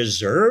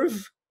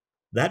deserve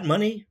that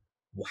money.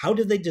 How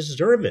do they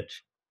deserve it?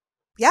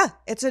 Yeah,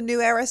 it's a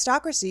new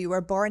aristocracy. You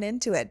were born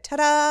into it.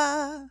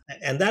 Ta-da!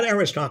 And that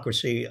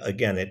aristocracy,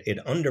 again, it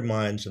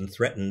undermines and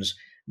threatens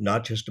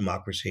not just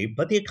democracy,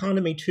 but the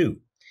economy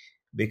too.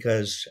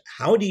 Because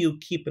how do you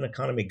keep an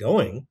economy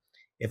going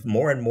if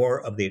more and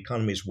more of the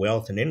economy's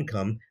wealth and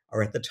income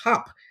are at the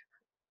top?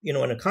 You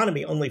know, an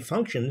economy only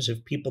functions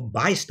if people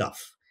buy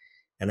stuff.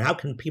 And how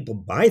can people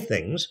buy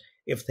things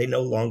if they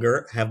no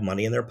longer have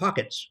money in their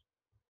pockets?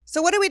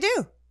 So what do we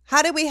do?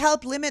 How do we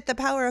help limit the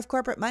power of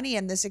corporate money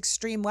and this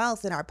extreme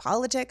wealth in our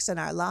politics and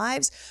our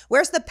lives?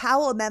 Where's the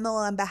Powell memo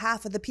on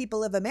behalf of the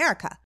people of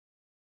America?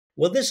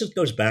 Well,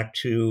 goes back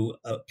to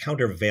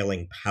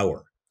countervailing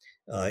power.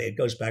 It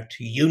goes back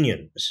to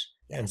unions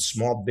and Yes.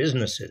 small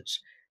businesses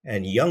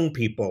and young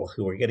people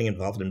who are getting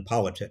involved in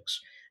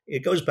politics.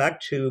 It goes back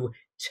to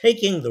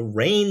taking the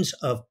reins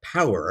of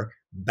power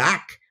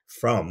back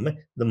from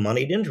the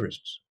moneyed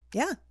interests.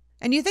 Yeah.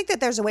 And you think that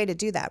there's a way to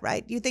do that,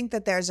 right? You think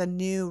that there's a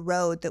new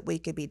road that we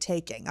could be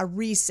taking, a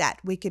reset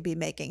we could be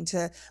making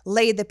to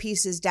lay the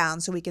pieces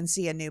down so we can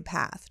see a new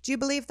path. Do you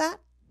believe that?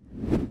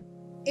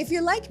 If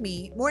you're like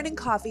me, morning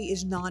coffee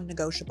is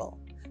non-negotiable.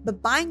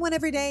 But buying one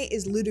every day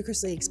is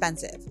ludicrously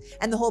expensive,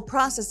 and the whole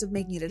process of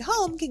making it at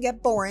home can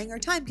get boring or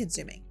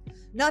time-consuming.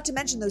 Not to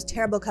mention those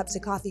terrible cups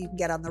of coffee you can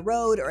get on the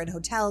road or in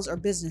hotels or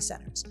business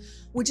centers,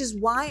 which is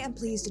why I'm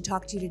pleased to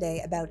talk to you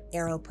today about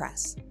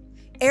AeroPress.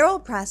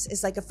 AeroPress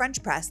is like a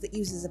French press that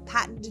uses a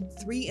patented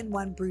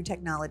 3-in-1 brew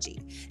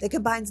technology that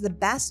combines the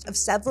best of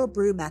several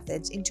brew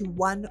methods into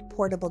one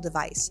portable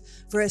device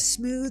for a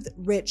smooth,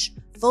 rich,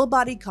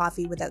 full-bodied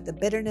coffee without the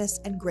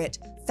bitterness and grit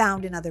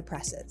found in other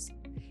presses.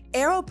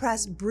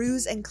 AeroPress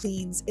brews and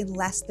cleans in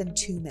less than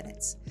 2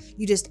 minutes.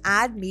 You just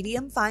add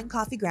medium fine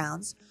coffee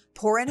grounds,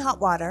 pour in hot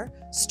water,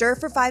 stir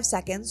for 5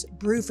 seconds,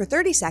 brew for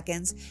 30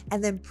 seconds,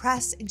 and then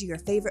press into your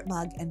favorite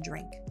mug and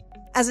drink.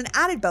 As an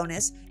added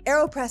bonus,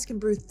 AeroPress can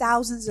brew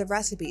thousands of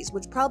recipes,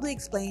 which probably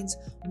explains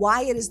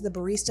why it is the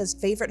barista's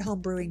favorite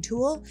home brewing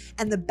tool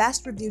and the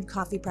best reviewed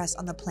coffee press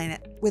on the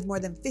planet, with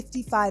more than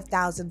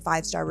 55,000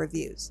 5-star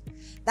reviews.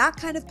 That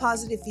kind of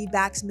positive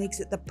feedback makes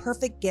it the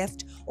perfect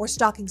gift or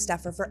stocking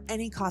stuffer for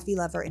any coffee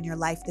lover in your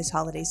life this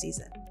holiday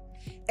season.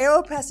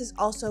 AeroPress is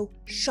also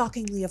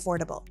shockingly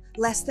affordable,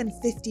 less than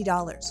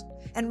 $50.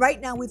 And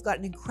right now we've got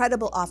an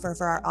incredible offer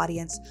for our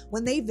audience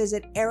when they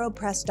visit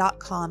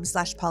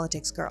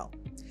aeropress.com/politicsgirl.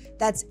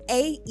 That's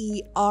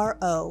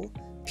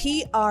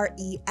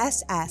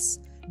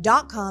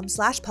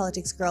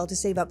AeroPress.com/politicsgirl to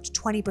save up to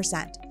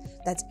 20%.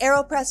 That's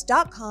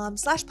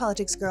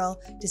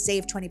aeropress.com/politicsgirl to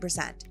save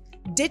 20%.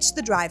 Ditch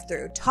the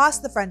drive-thru, toss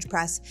the French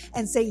press,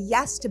 and say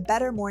yes to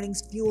better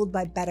mornings fueled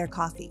by better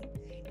coffee.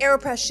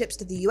 AeroPress ships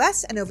to the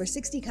US and over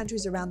 60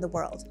 countries around the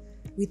world.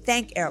 We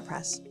thank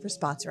AeroPress for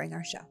sponsoring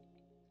our show.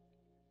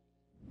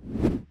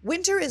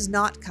 Winter is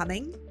not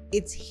coming,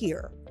 it's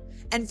here.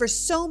 And for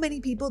so many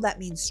people, that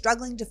means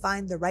struggling to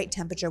find the right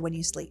temperature when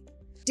you sleep.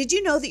 Did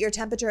you know that your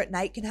temperature at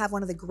night can have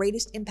one of the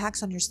greatest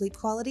impacts on your sleep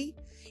quality?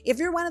 If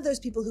you're one of those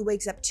people who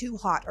wakes up too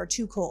hot or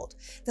too cold,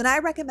 then I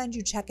recommend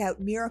you check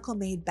out Miracle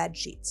Made bed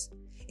sheets.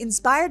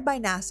 Inspired by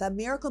NASA,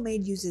 Miracle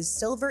Made uses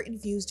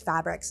silver-infused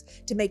fabrics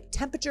to make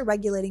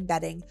temperature-regulating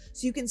bedding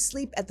so you can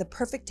sleep at the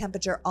perfect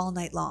temperature all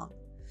night long.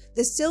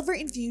 The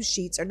silver-infused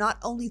sheets are not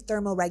only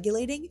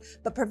thermoregulating,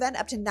 but prevent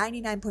up to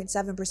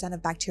 99.7%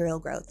 of bacterial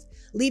growth,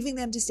 leaving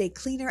them to stay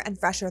cleaner and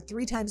fresher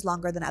 3 times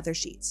longer than other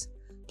sheets.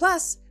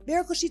 Plus,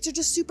 Miracle Sheets are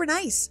just super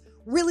nice,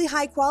 really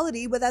high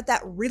quality without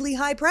that really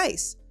high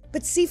price.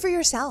 But see for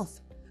yourself.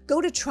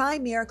 Go to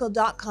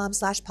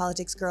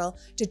trymiracle.com/politicsgirl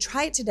to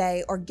try it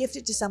today or gift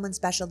it to someone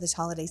special this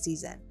holiday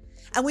season.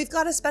 And we've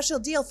got a special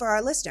deal for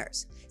our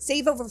listeners.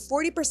 Save over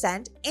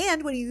 40%,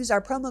 and when you use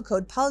our promo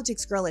code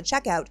PoliticsGirl at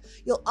checkout,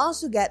 you'll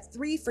also get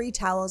 3 free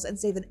towels and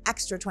save an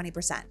extra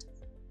 20%.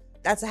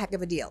 That's a heck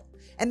of a deal.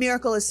 And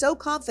Miracle is so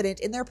confident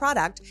in their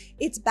product,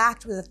 it's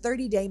backed with a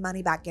 30-day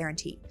money-back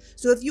guarantee.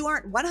 So if you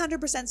aren't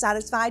 100%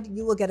 satisfied,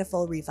 you will get a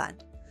full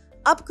refund.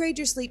 Upgrade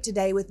your sleep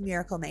today with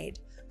Miracle Made.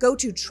 Go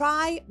to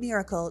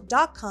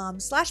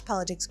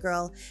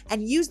trymiracle.com/politicsgirl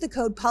and use the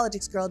code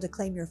PoliticsGirl to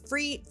claim your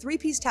free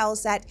 3-piece towel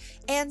set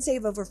and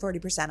save over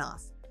 40%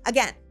 off.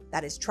 Again,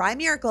 that is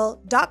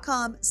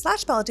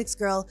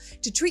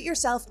trymiracle.com/politicsgirl to treat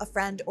yourself, a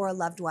friend, or a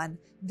loved one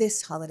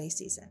this holiday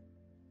season.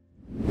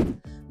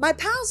 My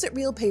pals at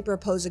Real Paper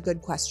pose a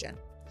good question.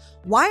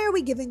 Why are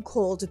we giving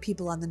coal to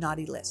people on the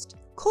naughty list?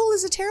 Coal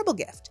is a terrible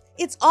gift.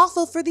 It's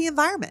awful for the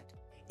environment.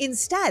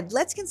 Instead,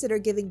 let's consider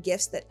giving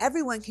gifts that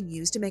everyone can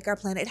use to make our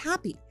planet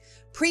happy.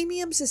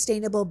 Premium,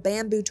 sustainable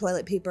bamboo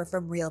toilet paper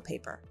from Real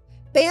Paper.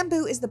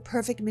 Bamboo is the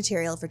perfect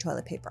material for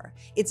toilet paper.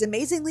 It's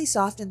amazingly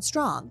soft and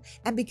strong,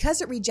 and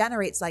because it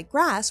regenerates like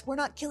grass, we're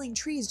not killing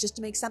trees just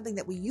to make something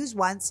that we use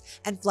once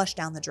and flush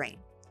down the drain.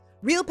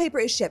 Real Paper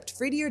is shipped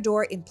free to your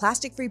door in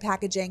plastic-free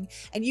packaging,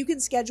 and you can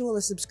schedule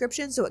a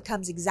subscription so it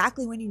comes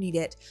exactly when you need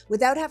it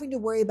without having to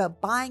worry about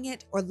buying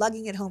it or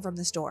lugging it home from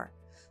the store.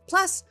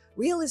 Plus,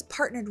 Real is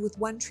partnered with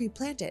One Tree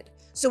Planted,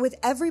 so with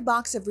every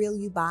box of Real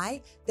you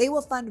buy, they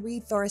will fund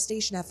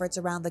reforestation efforts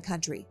around the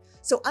country.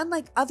 So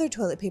unlike other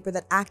toilet paper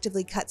that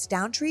actively cuts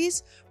down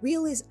trees,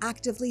 Real is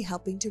actively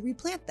helping to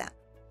replant them.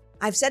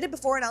 I've said it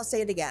before and I'll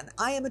say it again,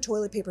 I am a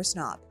toilet paper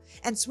snob,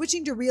 and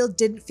switching to Real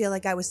didn't feel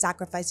like I was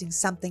sacrificing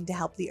something to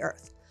help the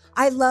earth.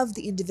 I love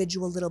the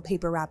individual little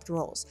paper wrapped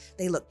rolls.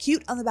 They look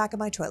cute on the back of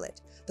my toilet.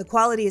 The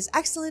quality is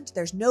excellent,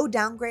 there's no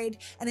downgrade,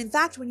 and in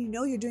fact, when you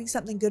know you're doing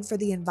something good for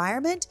the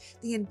environment,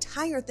 the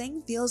entire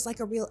thing feels like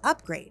a real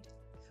upgrade.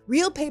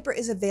 Real Paper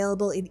is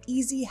available in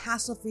easy,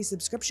 hassle-free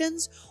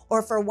subscriptions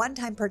or for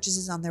one-time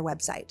purchases on their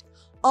website.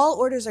 All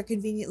orders are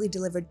conveniently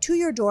delivered to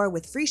your door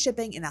with free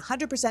shipping in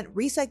 100%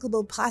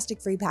 recyclable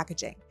plastic-free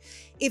packaging.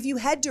 If you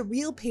head to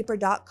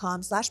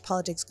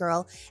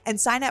realpaper.com/politicsgirl and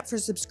sign up for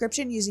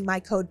subscription using my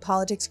code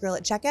PoliticsGirl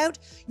at checkout,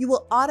 you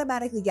will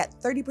automatically get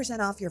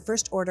 30% off your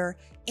first order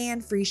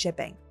and free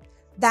shipping.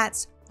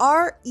 That's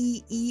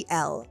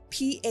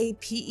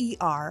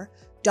REELPAPER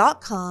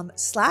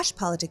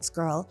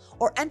honeylove.com/politicsgirl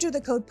or enter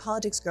the code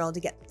PoliticsGirl to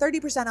get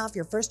 30% off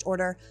your first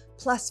order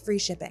plus free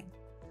shipping.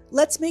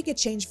 Let's make a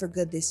change for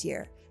good this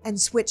year and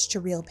switch to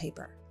real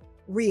paper.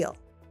 Real.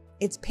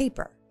 It's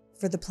paper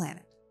for the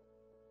planet.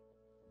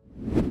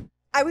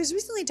 I was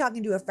recently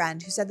talking to a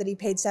friend who said that he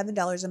paid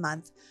 $7 a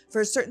month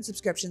for a certain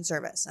subscription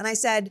service. And I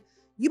said,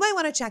 you might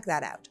want to check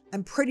that out.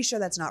 I'm pretty sure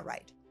that's not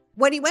right.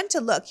 When he went to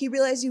look, he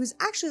realized he was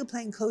actually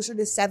paying closer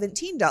to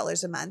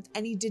 $17 a month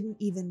and he didn't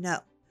even know,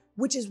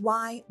 which is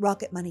why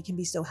Rocket Money can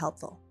be so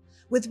helpful.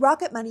 With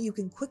Rocket Money, you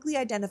can quickly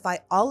identify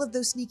all of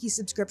those sneaky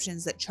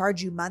subscriptions that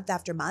charge you month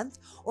after month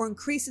or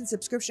increase in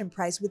subscription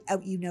price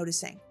without you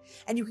noticing.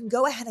 And you can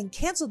go ahead and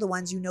cancel the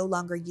ones you no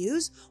longer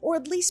use or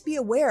at least be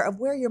aware of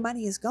where your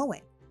money is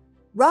going.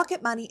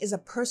 Rocket Money is a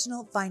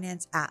personal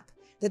finance app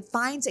that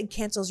finds and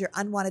cancels your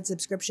unwanted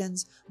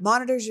subscriptions,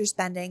 monitors your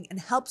spending, and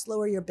helps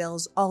lower your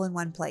bills all in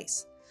one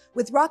place.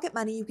 With Rocket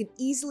Money, you can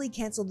easily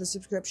cancel the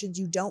subscriptions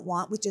you don't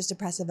want with just a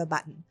press of a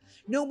button.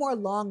 No more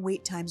long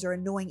wait times or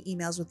annoying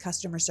emails with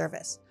customer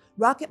service.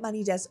 Rocket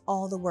Money does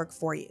all the work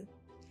for you.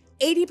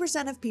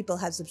 80% of people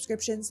have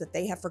subscriptions that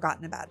they have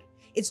forgotten about.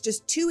 It's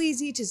just too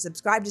easy to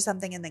subscribe to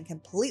something and then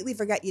completely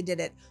forget you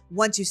did it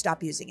once you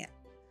stop using it.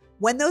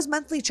 When those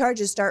monthly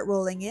charges start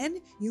rolling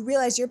in, you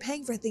realize you're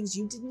paying for things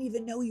you didn't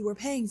even know you were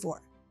paying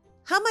for.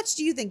 How much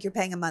do you think you're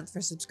paying a month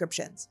for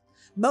subscriptions?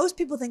 Most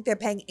people think they're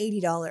paying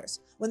 $80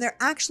 when they're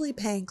actually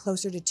paying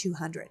closer to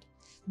 $200.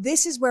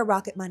 This is where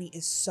Rocket Money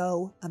is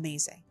so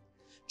amazing.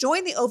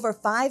 Join the over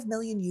 5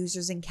 million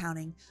users and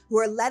counting who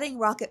are letting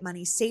Rocket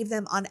Money save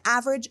them on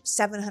average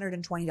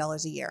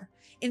 $720 a year.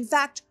 In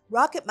fact,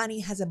 Rocket Money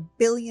has $1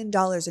 billion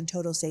in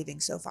total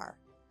savings so far.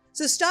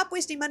 So stop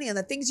wasting money on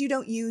the things you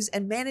don't use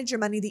and manage your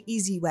money the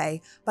easy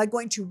way by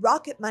going to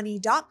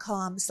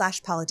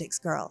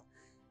rocketmoney.com/politicsgirl.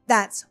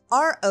 That's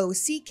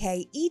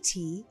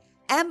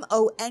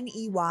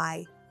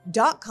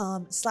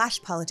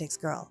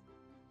ROCKETMONEY.com/politicsgirl.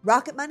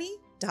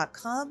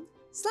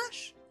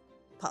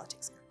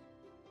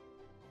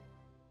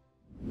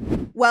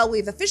 rocketmoney.com/politicsgirl. Well,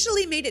 we've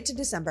officially made it to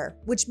December,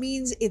 which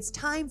means it's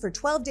time for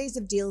 12 days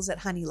of deals at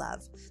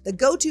HoneyLove, the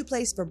go-to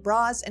place for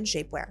bras and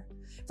shapewear.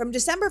 From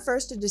December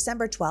 1st to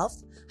December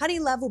 12th,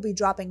 HoneyLove will be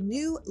dropping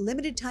new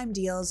limited-time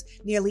deals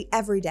nearly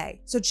every day,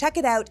 so check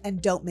it out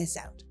and don't miss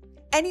out.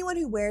 Anyone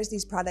who wears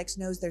these products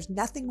knows there's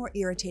nothing more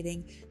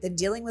irritating than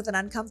dealing with an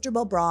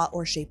uncomfortable bra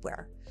or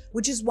shapewear,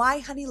 which is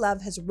why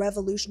HoneyLove has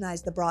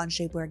revolutionized the bra and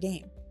shapewear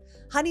game.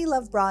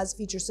 HoneyLove bras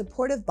feature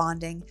supportive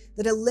bonding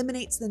that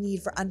eliminates the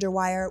need for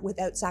underwire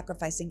without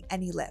sacrificing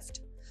any lift.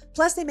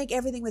 Plus, they make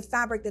everything with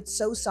fabric that's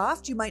so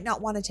soft you might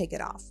not want to take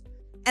it off.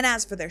 And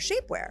as for their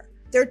shapewear,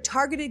 their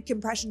targeted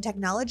compression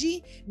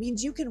technology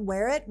means you can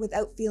wear it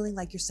without feeling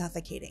like you're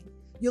suffocating.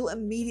 You'll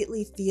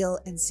immediately feel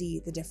and see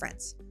the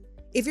difference.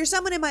 If you're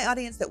someone in my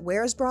audience that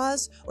wears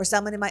bras, or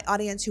someone in my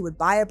audience who would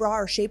buy a bra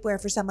or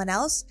shapewear for someone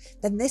else,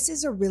 then this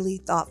is a really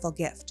thoughtful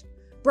gift.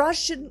 Bras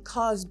shouldn't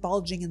cause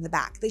bulging in the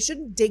back. They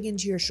shouldn't dig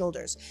into your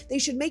shoulders. They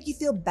should make you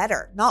feel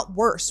better, not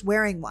worse,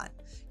 wearing one.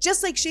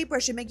 Just like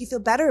shapewear should make you feel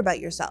better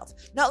about yourself,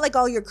 not like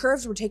all your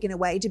curves were taken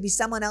away to be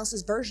someone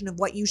else's version of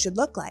what you should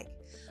look like.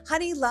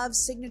 HoneyLove's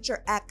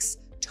Signature X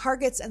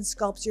targets and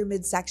sculpts your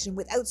midsection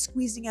without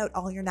squeezing out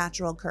all your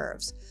natural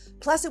curves.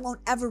 Plus, it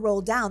won't ever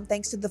roll down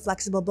thanks to the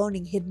flexible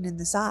boning hidden in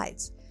the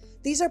sides.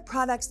 These are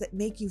products that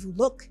make you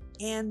look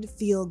and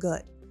feel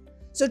good.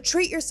 So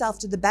treat yourself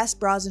to the best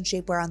bras and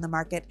shapewear on the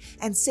market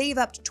and save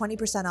up to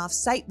 20% off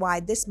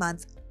site-wide this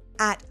month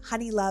at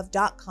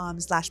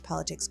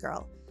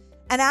honeylove.com/politicsgirl.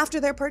 And after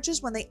their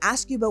purchase, when they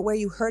ask you about where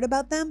you heard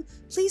about them,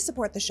 please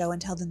support the show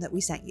and tell them that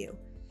we sent you.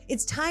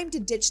 It's time to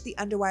ditch the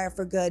underwire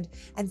for good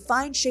and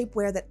find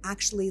shapewear that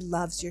actually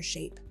loves your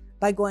shape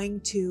by going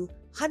to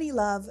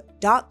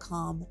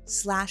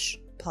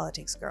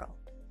honeylove.com/politicsgirl.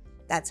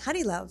 That's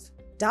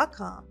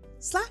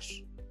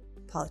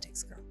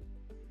honeylove.com/politicsgirl.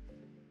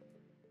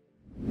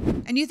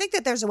 And you think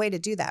that there's a way to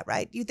do that,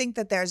 right? You think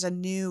that there's a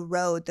new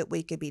road that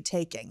we could be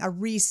taking, a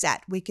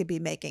reset we could be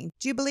making.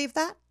 Do you believe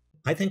that?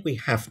 I think we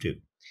have to,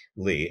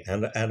 Lee.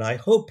 And I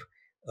hope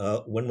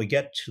when we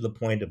get to the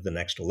point of the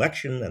next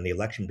election and the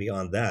election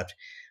beyond that,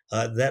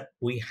 that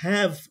we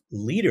have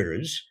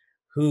leaders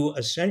who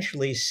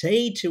essentially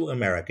say to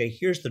America,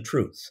 here's the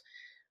truth.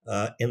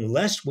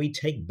 Unless we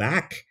take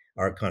back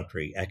our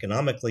country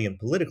economically and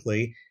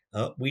politically,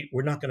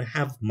 we're not going to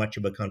have much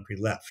of a country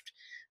left.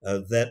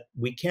 That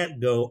we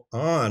can't go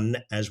on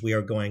as we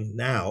are going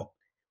now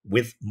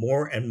with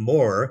more and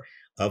more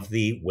of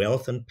the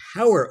wealth and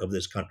power of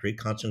this country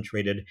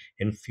concentrated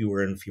in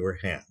fewer and fewer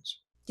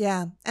hands.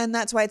 Yeah, and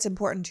that's why it's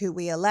important who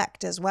we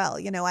elect as well.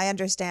 You know, I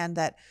understand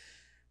that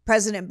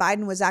President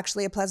Biden was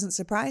actually a pleasant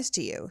surprise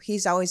to you.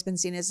 He's always been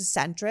seen as a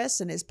centrist,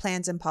 and his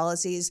plans and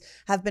policies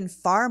have been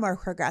far more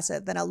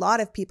progressive than a lot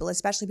of people,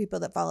 especially people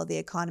that follow the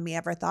economy,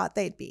 ever thought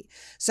they'd be.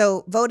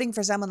 So voting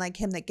for someone like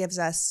him that gives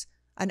us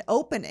an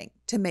opening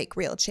to make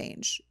real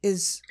change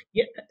is...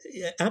 Yeah,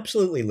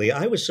 absolutely, Lee.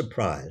 I was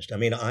surprised. I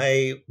mean,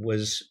 I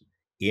was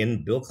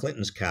in Bill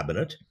Clinton's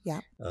cabinet. Yeah.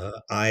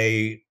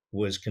 I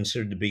was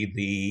considered to be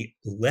the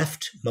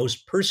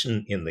leftmost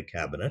person in the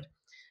cabinet.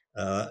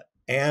 Uh,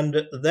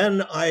 and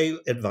then I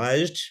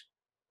advised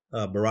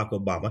Barack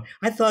Obama.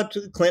 I thought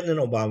Clinton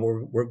and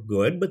Obama were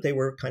good, but they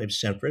were kind of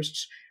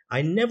centrists.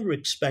 I never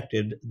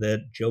expected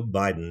that Joe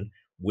Biden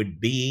would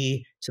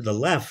be to the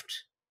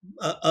left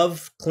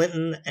of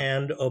Clinton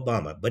and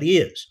Obama, but he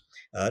is.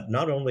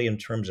 Not only in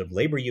terms of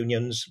labor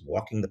unions,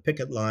 walking the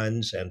picket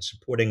lines and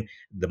supporting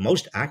the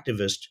most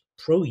activist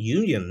pro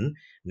union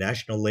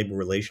National Labor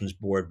Relations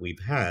Board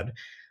we've had,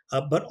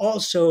 but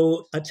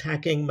also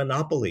attacking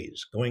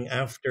monopolies, going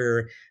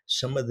after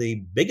some of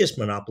the biggest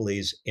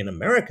monopolies in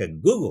America,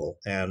 Google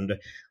and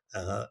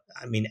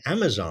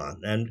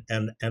Amazon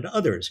and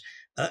others,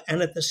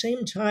 and at the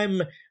same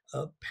time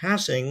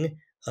passing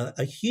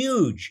a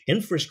huge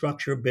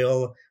infrastructure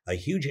bill, a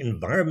huge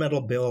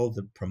environmental bill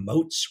that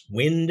promotes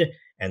wind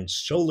and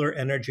solar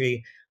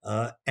energy,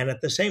 and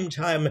at the same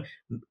time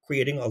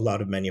creating a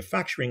lot of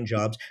manufacturing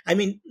jobs. I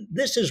mean,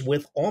 this is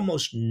with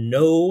almost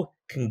no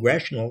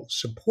congressional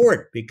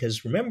support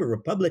because remember,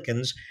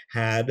 Republicans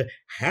had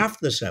half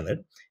the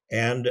Senate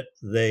and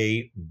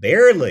they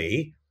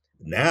barely,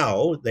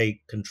 now they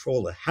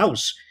control the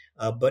House.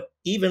 But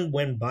even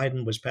when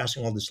Biden was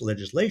passing all this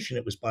legislation,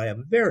 it was by a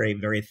very,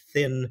 very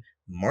thin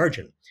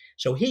margin.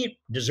 So he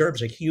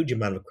deserves a huge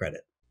amount of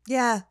credit.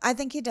 Yeah, I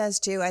think he does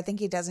too. I think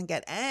he doesn't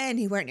get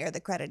anywhere near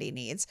the credit he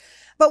needs.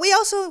 But we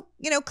also,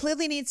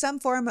 clearly need some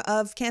form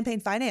of campaign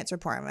finance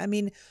reform. I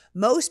mean,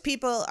 most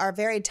people are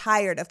very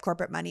tired of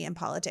corporate money in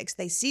politics.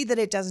 They see that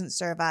it doesn't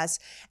serve us.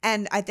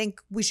 And I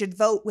think we should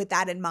vote with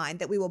that in mind,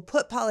 that we will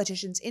put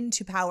politicians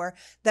into power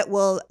that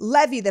will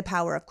levy the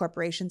power of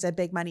corporations and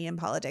big money in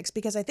politics.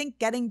 Because I think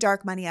getting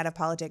dark money out of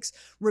politics,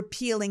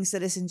 repealing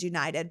Citizens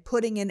United,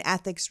 putting in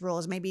ethics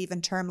rules, maybe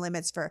even term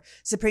limits for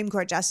Supreme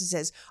Court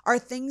justices are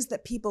things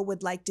that people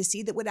would like to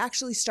see that would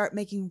actually start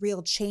making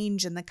real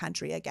change in the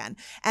country again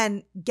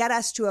and get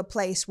us to a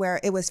place where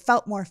it was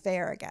felt more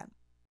fair again.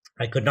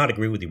 I could not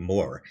agree with you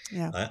more.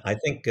 Yeah. I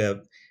think,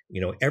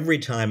 every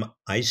time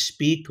I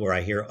speak or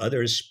I hear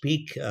others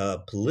speak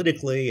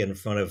politically in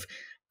front of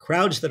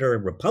crowds that are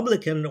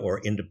Republican or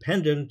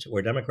independent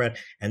or Democrat,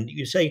 and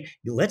you say,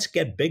 let's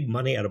get big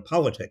money out of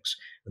politics,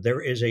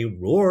 there is a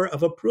roar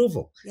of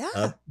approval.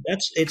 Yeah.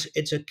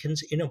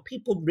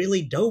 People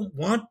really don't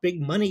want big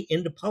money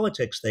into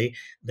politics.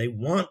 They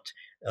want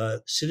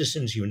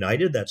Citizens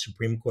United, that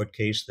Supreme Court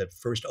case that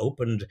first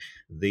opened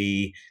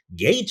the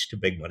gates to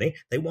big money,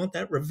 they want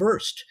that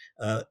reversed.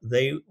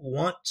 They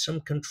want some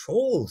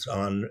controls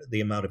on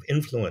the amount of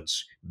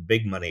influence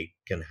big money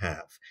can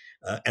have.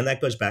 And that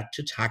goes back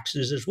to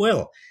taxes as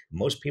well.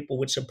 Most people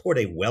would support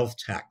a wealth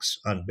tax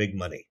on big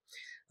money.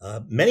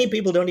 Many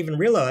people don't even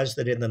realize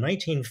that in the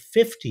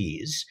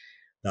 1950s,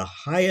 the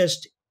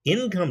highest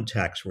income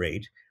tax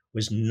rate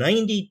was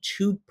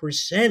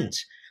 92%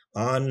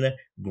 on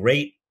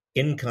great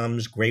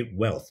incomes, great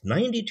wealth.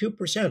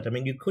 92%. I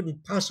mean, you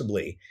couldn't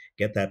possibly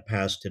get that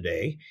passed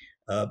today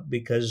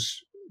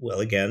because,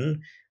 well,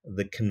 again,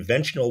 the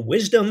conventional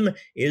wisdom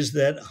is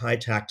that high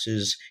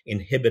taxes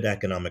inhibit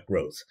economic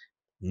growth.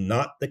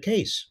 Not the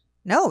case.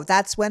 No,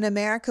 that's when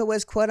America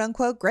was quote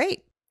unquote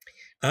great.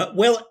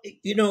 Well,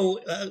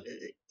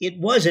 it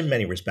was in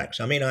many respects.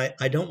 I mean,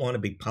 I don't want to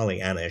be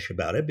Pollyannish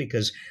about it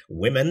because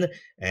women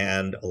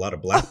and a lot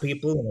of Black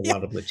people and a Yeah.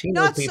 lot of Latino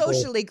Not people.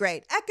 socially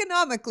great,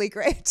 economically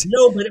great.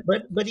 No,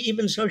 but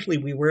even socially,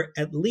 we were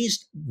at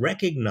least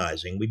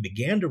recognizing. We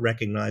began to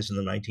recognize in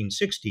the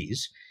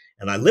 1960s,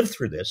 and I lived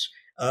through this.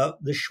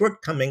 The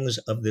shortcomings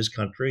of this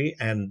country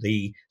and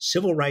the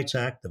Civil Rights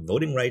Act, the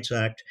Voting Rights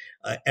Act,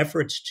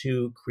 efforts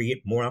to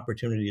create more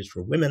opportunities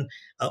for women,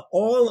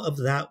 all of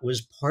that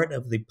was part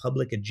of the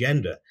public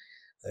agenda.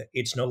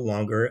 It's no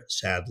longer,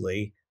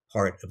 sadly,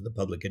 part of the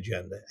public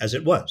agenda as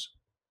it was.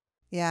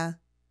 Yeah.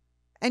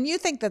 And you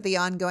think that the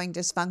ongoing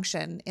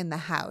dysfunction in the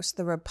House,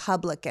 the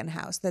Republican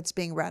House that's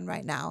being run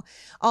right now,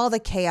 all the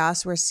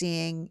chaos we're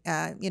seeing,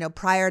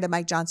 prior to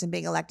Mike Johnson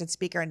being elected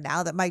speaker and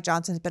now that Mike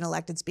Johnson's been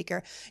elected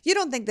speaker, you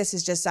don't think this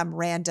is just some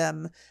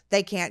random,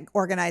 they can't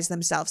organize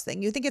themselves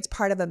thing. You think it's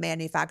part of a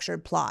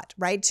manufactured plot,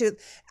 right? To,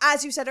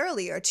 as you said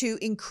earlier, to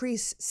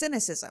increase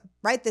cynicism,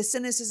 right? The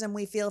cynicism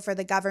we feel for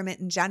the government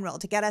in general,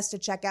 to get us to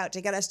check out,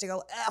 to get us to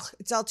go, ugh,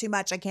 it's all too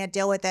much. I can't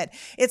deal with it.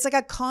 It's like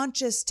a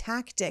conscious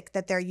tactic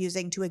that they're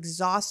using to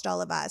exhaust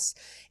all of us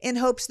in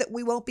hopes that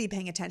we won't be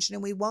paying attention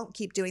and we won't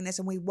keep doing this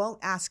and we won't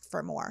ask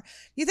for more.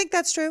 You think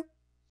that's true?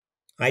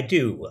 I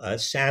do.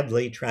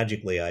 Sadly,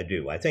 tragically, I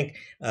do. I think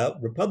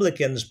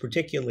Republicans,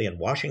 particularly in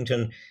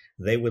Washington,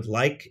 they would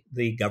like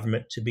the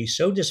government to be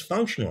so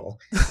dysfunctional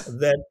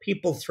that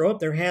people throw up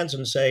their hands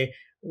and say,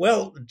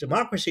 well,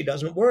 democracy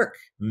doesn't work.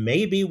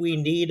 Maybe we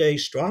need a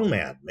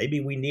strongman. Maybe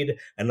we need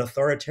an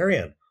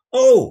authoritarian.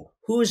 Oh,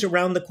 who's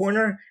around the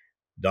corner?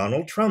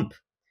 Donald Trump.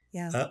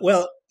 Yeah.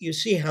 Well, you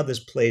see how this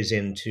plays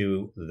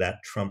into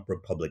that Trump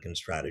Republican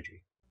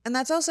strategy. And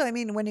that's also, I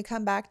mean, when you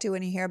come back to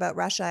when you hear about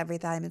Russia every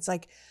time, it's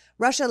like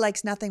Russia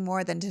likes nothing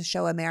more than to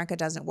show America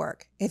doesn't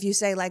work. If you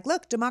say like,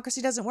 look,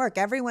 democracy doesn't work.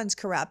 Everyone's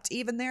corrupt.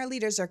 Even their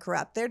leaders are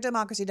corrupt. Their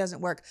democracy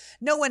doesn't work.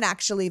 No one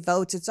actually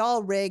votes. It's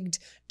all rigged.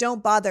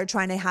 Don't bother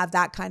trying to have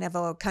that kind of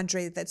a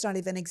country that's not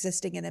even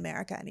existing in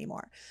America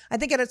anymore. I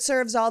think it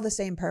serves all the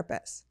same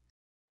purpose.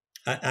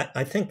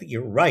 I think that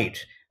you're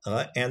right.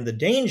 And the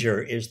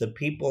danger is that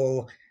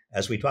people,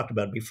 as we talked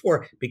about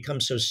before,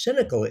 become so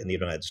cynical in the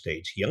United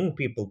States, young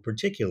people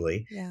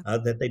particularly, Yeah.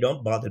 that they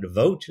don't bother to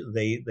vote.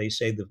 They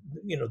say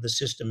the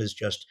system is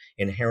just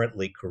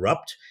inherently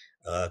corrupt.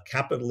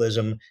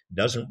 Capitalism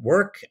doesn't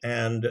work,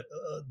 and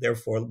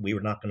therefore we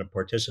were not going to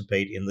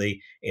participate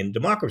in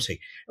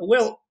democracy.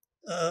 Well,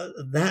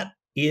 that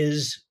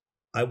is,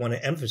 I want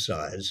to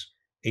emphasize,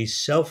 a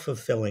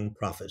self-fulfilling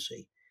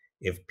prophecy.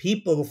 If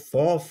people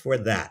fall for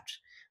that,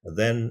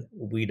 then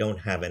we don't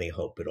have any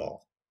hope at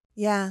all.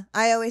 Yeah.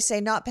 I always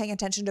say not paying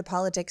attention to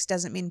politics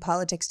doesn't mean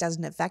politics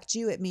doesn't affect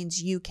you. It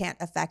means you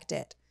can't affect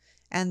it.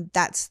 And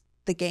that's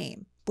the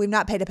game. We've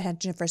not paid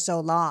attention for so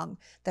long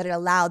that it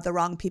allowed the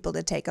wrong people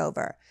to take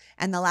over.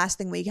 And the last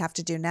thing we have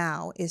to do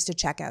now is to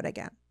check out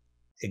again.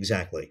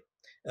 Exactly.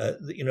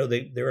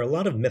 There are a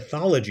lot of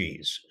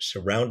mythologies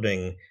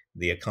surrounding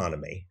the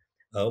economy.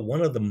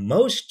 One of the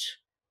most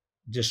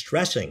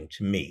distressing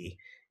to me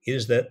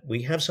is that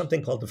we have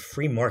something called the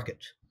free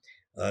market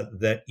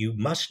that you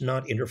must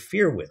not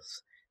interfere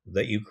with,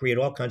 that you create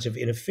all kinds of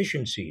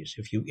inefficiencies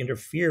if you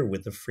interfere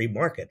with the free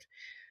market,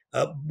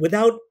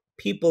 without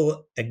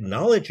people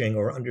acknowledging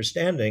or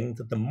understanding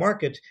that the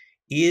market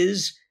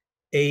is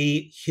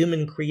a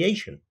human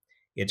creation.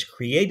 It's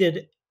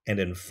created and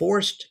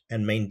enforced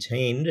and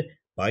maintained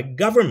by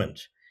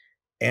government.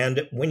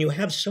 And when you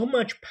have so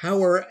much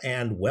power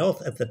and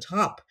wealth at the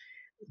top,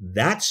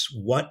 that's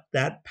what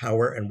that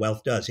power and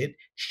wealth does. It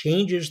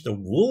changes the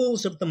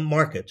rules of the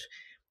market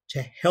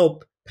to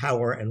help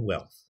power and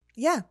wealth.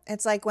 Yeah.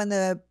 It's like when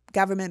the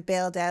government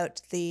bailed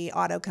out the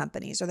auto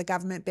companies, or the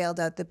government bailed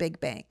out the big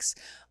banks,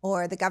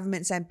 or the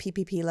government sent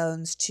PPP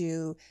loans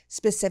to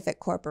specific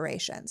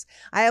corporations.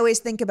 I always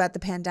think about the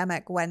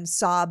pandemic when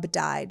Saab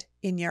died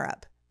in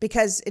Europe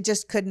because it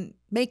just couldn't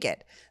make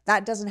it.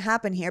 That doesn't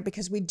happen here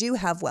because we do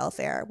have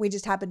welfare. We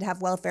just happen to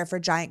have welfare for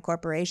giant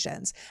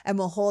corporations, and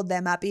we'll hold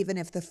them up even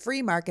if the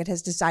free market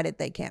has decided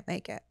they can't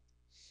make it.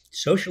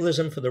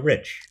 Socialism for the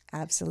rich.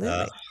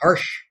 Absolutely.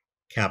 Harsh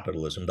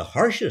capitalism, the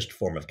harshest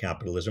form of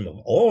capitalism of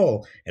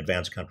all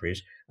advanced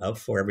countries,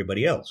 for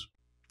everybody else.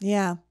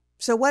 Yeah.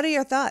 So what are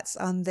your thoughts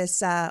on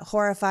this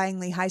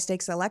horrifyingly high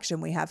stakes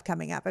election we have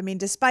coming up? I mean,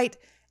 despite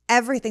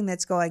everything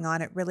that's going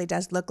on, it really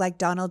does look like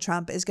Donald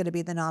Trump is going to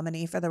be the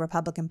nominee for the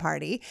Republican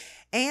Party.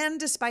 And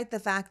despite the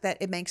fact that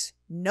it makes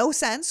no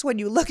sense when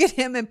you look at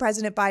him and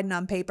President Biden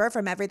on paper,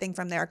 from everything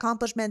from their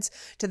accomplishments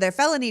to their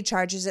felony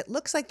charges, it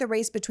looks like the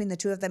race between the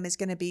two of them is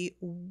going to be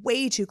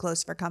way too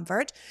close for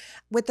comfort,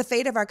 with the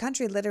fate of our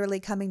country literally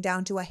coming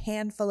down to a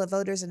handful of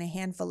voters in a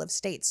handful of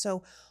states.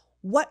 So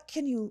what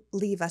can you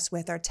leave us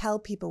with or tell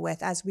people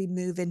with as we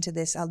move into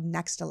this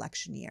next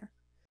election year?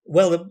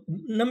 Well, the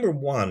number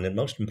one and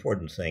most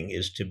important thing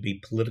is to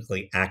be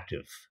politically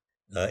active.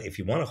 If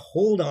you want to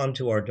hold on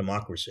to our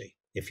democracy,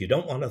 if you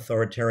don't want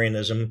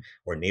authoritarianism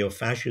or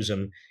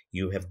neo-fascism,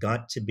 you have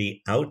got to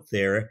be out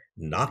there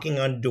knocking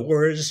on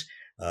doors,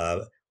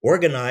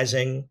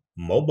 organizing,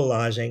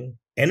 mobilizing,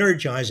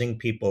 energizing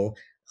people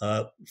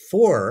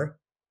for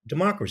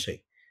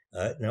democracy.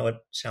 Now, it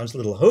sounds a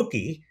little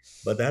hokey,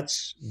 but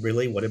that's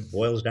really what it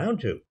boils down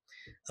to.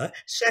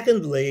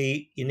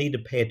 Secondly, you need to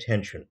pay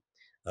attention.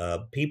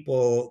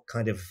 People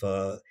kind of,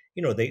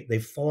 they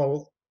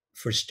fall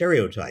for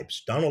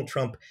stereotypes. Donald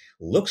Trump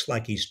looks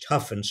like he's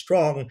tough and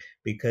strong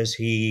because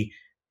he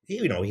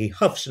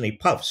huffs and he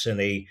puffs and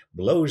he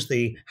blows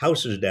the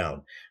houses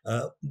down.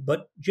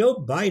 But Joe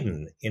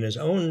Biden, in his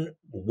own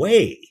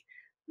way,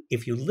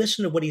 if you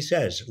listen to what he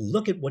says,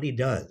 look at what he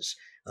does,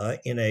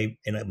 in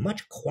a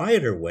much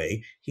quieter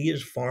way, he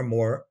is far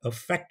more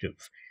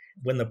effective.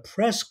 When the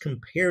press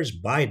compares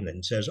Biden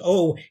and says,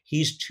 "Oh,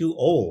 he's too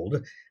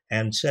old,"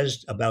 and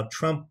says about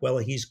Trump, well,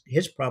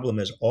 his problem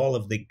is all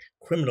of the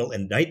criminal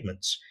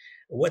indictments.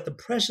 What the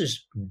press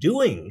is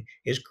doing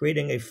is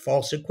creating a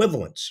false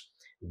equivalence.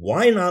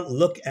 Why not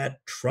look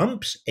at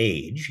Trump's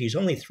age? He's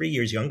only 3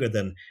 years younger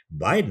than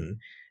Biden,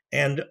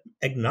 and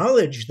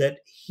acknowledge that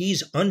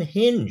he's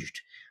unhinged.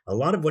 A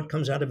lot of what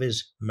comes out of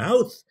his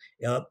mouth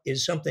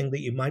is something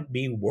that you might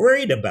be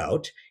worried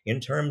about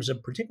in terms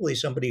of particularly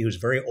somebody who's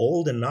very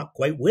old and not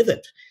quite with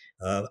it.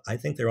 I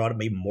think there ought to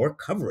be more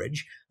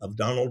coverage of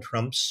Donald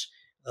Trump's,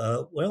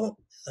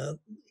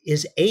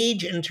 his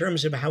age in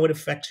terms of how it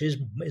affects his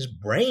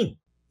brain.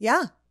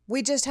 Yeah.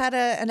 We just had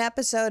an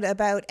episode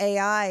about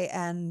AI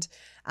and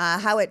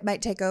how it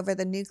might take over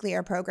the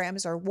nuclear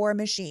programs or war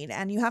machine.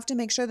 And you have to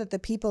make sure that the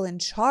people in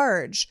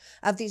charge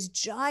of these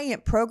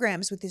giant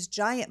programs with this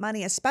giant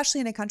money, especially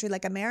in a country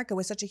like America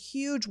with such a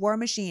huge war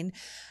machine,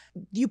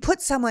 you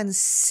put someone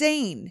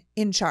sane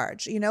in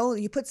charge,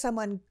 you put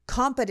someone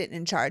competent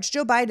in charge.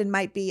 Joe Biden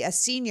might be a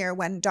senior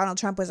when Donald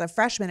Trump was a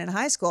freshman in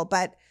high school,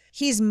 but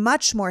he's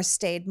much more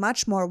staid,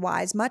 much more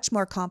wise, much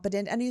more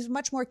competent, and he's a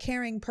much more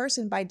caring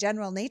person by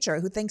general nature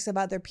who thinks of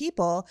other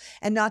people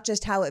and not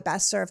just how it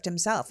best served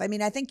himself. I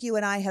mean, I think you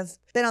and I have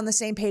been on the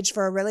same page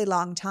for a really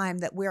long time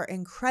that we're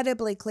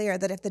incredibly clear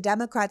that if the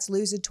Democrats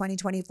lose in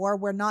 2024,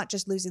 we're not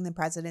just losing the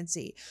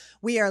presidency.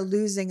 We are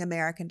losing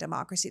American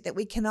democracy, that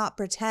we cannot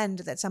pretend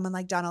that someone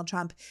like Donald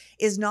Trump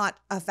is not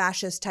a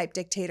fascist type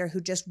dictator who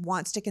just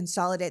wants to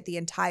consolidate the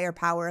entire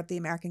power of the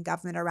American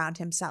government around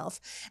himself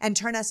and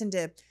turn us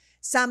into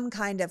some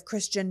kind of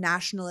Christian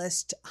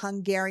nationalist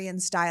Hungarian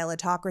style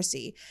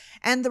autocracy.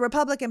 And the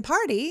Republican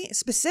Party,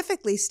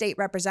 specifically state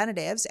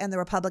representatives and the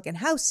Republican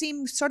House,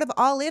 seem sort of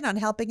all in on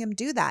helping him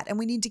do that. And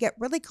we need to get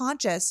really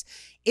conscious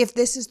if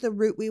this is the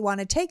route we want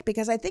to take,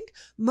 because I think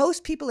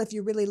most people, if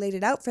you really laid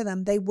it out for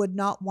them, they would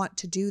not want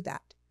to do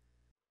that.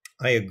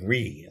 I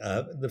agree.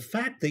 The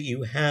fact that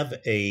you have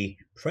a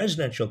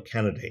presidential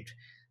candidate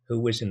who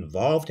was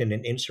involved in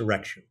an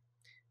insurrection.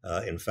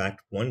 In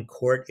fact, one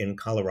court in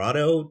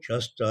Colorado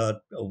just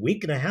a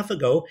week and a half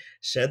ago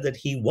said that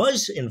he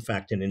was, in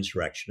fact, an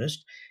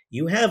insurrectionist.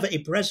 You have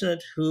a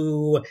president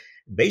who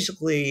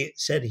basically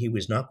said he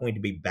was not going to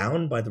be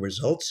bound by the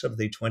results of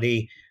the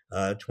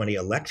 2020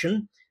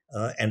 election.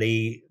 And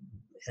he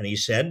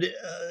said,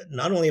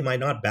 not only am I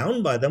not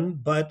bound by them,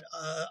 but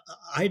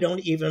I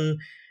don't even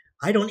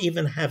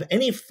have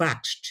any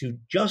facts to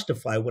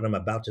justify what I'm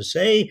about to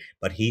say.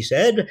 But he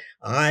said,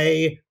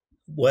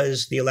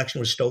 the election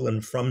was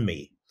stolen from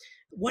me.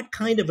 Why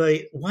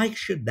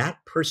should that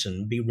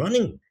person be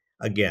running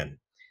again?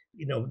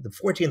 You know, the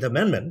 14th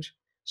Amendment,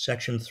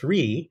 Section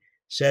 3,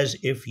 says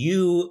if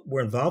you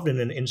were involved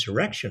in an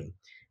insurrection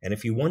and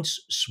if you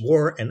once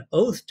swore an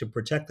oath to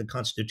protect the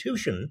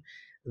Constitution,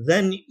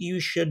 then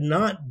you should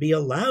not be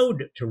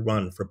allowed to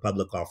run for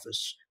public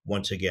office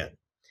once again.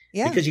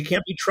 Yeah. Because you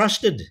can't be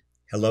trusted.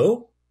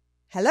 Hello?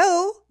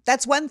 Hello?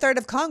 That's 1/3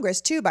 of Congress,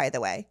 too, by the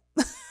way.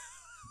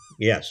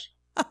 Yes.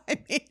 I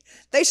mean,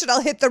 they should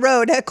all hit the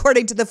road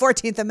according to the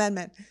 14th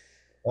Amendment.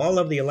 All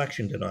of the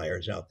election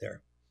deniers out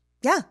there.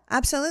 Yeah,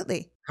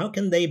 absolutely. How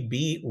can they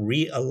be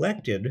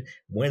reelected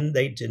when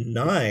they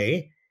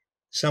deny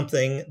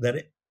something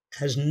that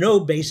has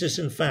no basis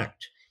in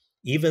fact?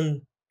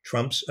 Even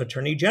Trump's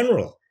attorney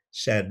general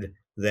said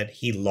that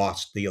he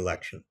lost the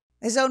election.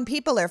 His own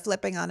people are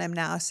flipping on him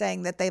now,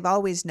 saying that they've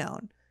always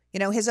known. You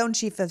know, his own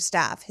chief of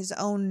staff, his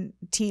own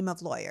team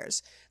of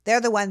lawyers. They're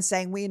the ones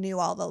saying we knew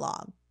all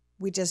along.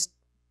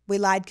 We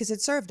lied because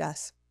it served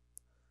us.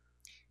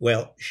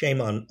 Well,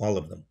 shame on all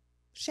of them.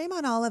 Shame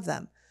on all of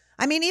them.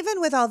 I mean, even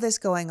with all this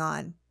going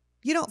on,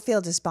 you don't feel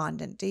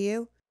despondent, do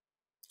you?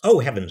 Oh,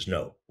 heavens,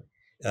 no.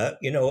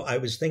 I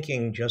was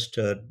thinking just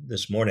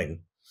this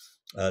morning,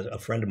 a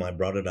friend of mine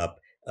brought it up,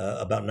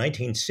 about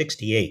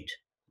 1968.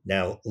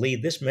 Now, Lee,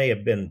 this may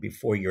have been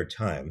before your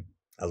time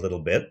a little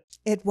bit.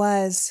 It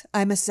was.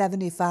 I'm a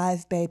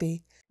 75,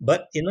 baby.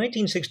 But in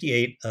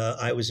 1968,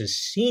 I was a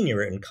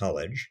senior in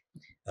college.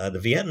 The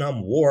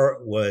Vietnam War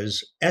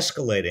was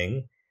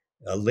escalating.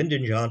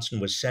 Lyndon Johnson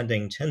was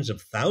sending tens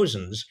of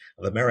thousands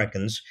of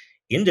Americans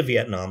into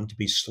Vietnam to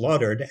be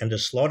slaughtered and to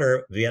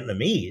slaughter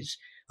Vietnamese.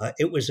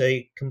 It was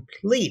a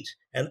complete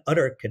and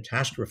utter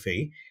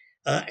catastrophe.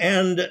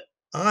 And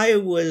I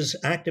was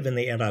active in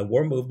the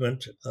anti-war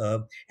movement.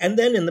 And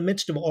then in the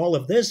midst of all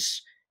of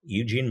this,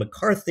 Eugene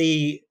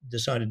McCarthy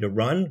decided to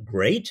run.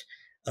 Great.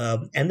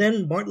 And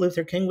then Martin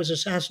Luther King was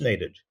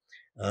assassinated.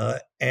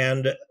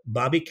 And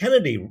Bobby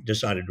Kennedy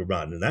decided to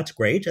run, and that's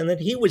great. And then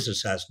he was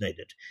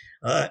assassinated.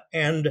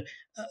 And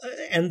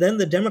then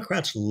the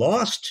Democrats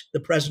lost the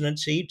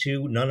presidency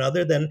to none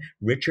other than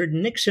Richard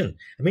Nixon.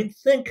 I mean,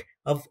 think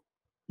of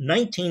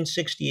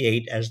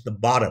 1968 as the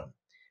bottom.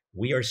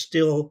 We are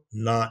still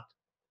not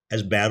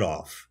as bad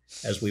off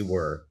as we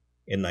were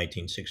in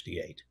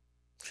 1968.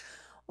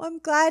 Well, I'm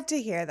glad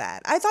to hear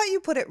that. I thought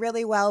you put it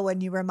really well when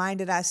you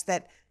reminded us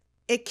that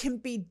it can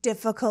be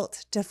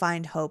difficult to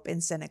find hope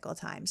in cynical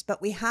times, but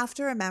we have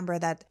to remember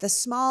that the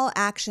small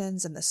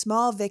actions and the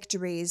small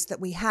victories that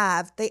we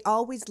have, they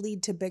always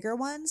lead to bigger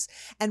ones.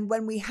 And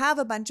when we have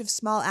a bunch of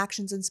small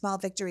actions and small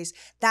victories,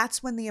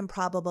 that's when the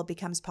improbable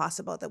becomes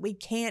possible, that we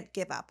can't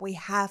give up. We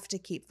have to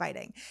keep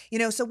fighting. You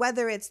know, so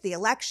whether it's the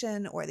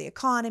election or the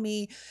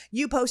economy,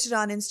 you posted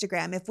on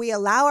Instagram, if we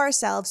allow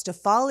ourselves to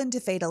fall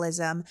into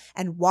fatalism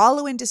and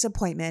wallow in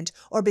disappointment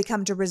or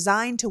become to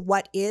resign to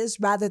what is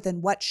rather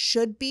than what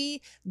should be,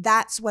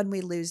 that's when we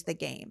lose the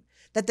game.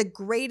 That the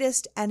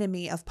greatest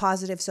enemy of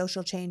positive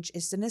social change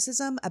is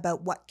cynicism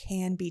about what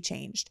can be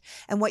changed.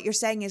 And what you're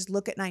saying is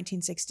look at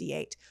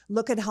 1968.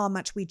 Look at how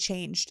much we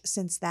changed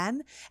since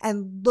then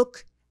and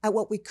look at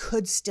what we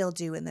could still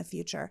do in the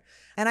future.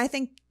 And I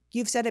think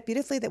you've said it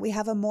beautifully that we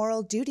have a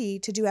moral duty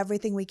to do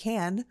everything we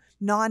can,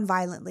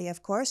 non-violently,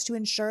 of course, to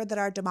ensure that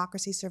our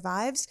democracy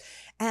survives.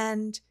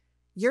 And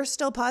you're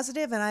still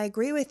positive, and I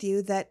agree with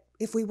you that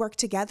if we work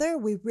together,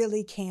 we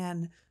really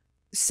can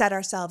set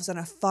ourselves on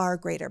a far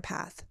greater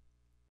path.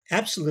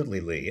 Absolutely,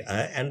 Lee.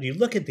 And you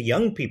look at the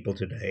young people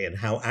today and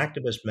how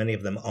activist many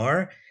of them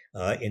are.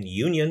 in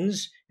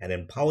unions and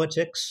in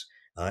politics,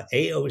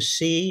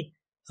 AOC,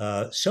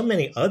 so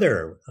many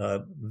other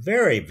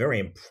very, very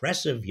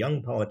impressive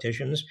young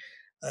politicians.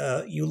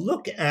 You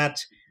look at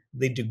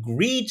the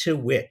degree to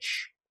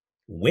which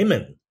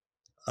women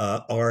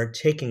are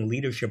taking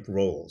leadership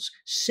roles.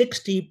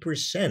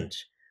 60%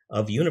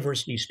 of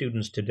university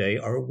students today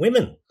are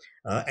women.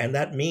 And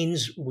that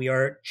means we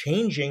are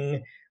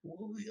changing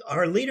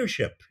our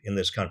leadership in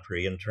this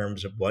country in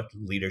terms of what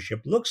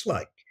leadership looks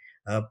like.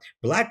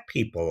 Black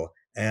people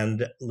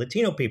and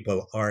Latino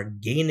people are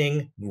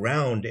gaining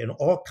ground in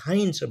all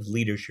kinds of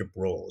leadership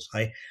roles.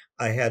 I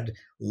had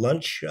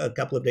lunch a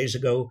couple of days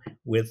ago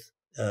with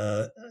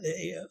a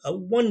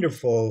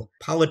wonderful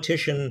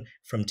politician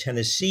from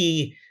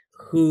Tennessee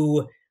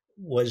who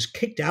was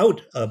kicked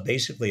out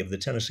basically of the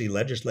Tennessee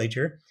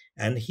legislature,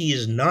 and he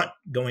is not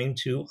going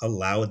to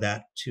allow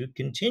that to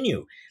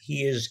continue.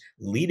 He is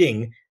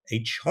leading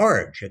a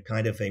charge, a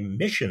kind of a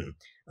mission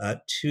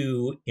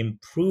to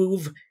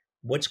improve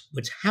what's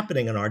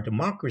happening in our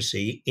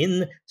democracy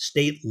in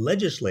state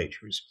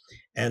legislatures.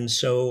 And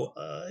so,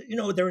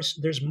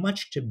 there's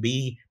much to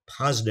be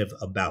positive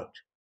about.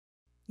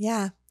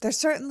 Yeah, there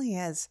certainly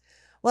is.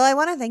 Well, I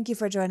want to thank you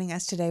for joining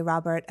us today,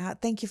 Robert.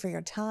 Thank you for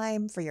your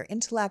time, for your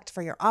intellect,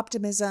 for your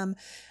optimism.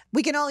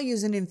 We can all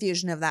use an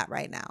infusion of that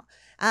right now.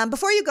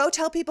 Before you go,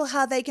 tell people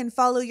how they can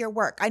follow your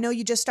work. I know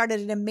you just started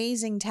an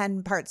amazing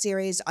 10-part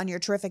series on your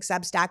terrific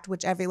Substack,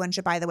 which everyone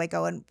should, by the way,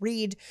 go and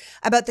read,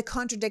 about the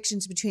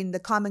contradictions between the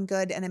common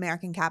good and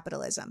American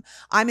capitalism.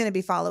 I'm going to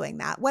be following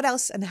that. What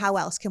else and how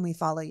else can we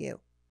follow you?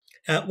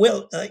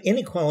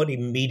 Inequality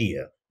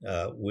Media,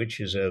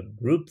 which is a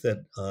group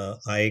that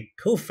I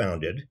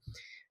co-founded,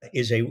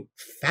 is a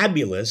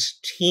fabulous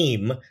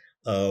team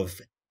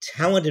of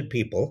talented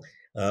people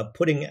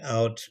putting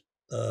out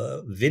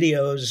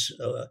videos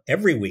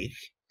every week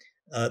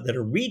that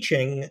are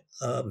reaching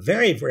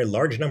very, very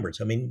large numbers.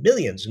 I mean,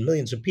 millions and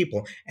millions of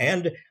people,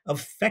 and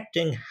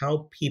affecting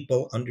how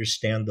people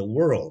understand the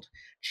world,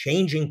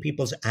 changing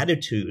people's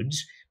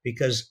attitudes.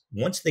 Because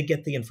once they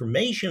get the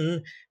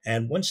information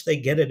and once they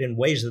get it in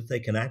ways that they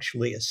can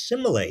actually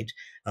assimilate,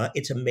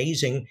 it's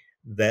amazing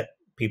that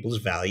people's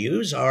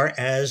values are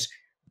as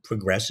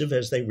progressive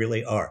as they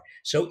really are.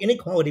 So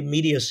Inequality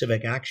Media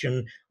Civic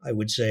Action, I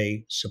would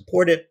say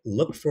support it.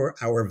 Look for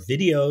our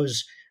videos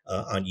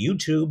on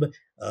YouTube,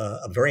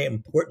 a very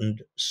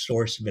important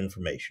source of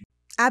information.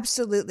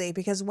 Absolutely,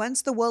 because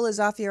once the wool is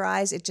off your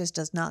eyes, it just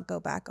does not go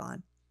back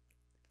on.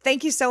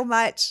 Thank you so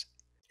much.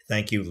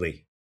 Thank you,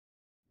 Lee.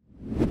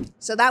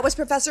 So that was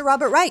Professor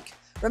Robert Reich,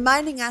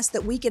 reminding us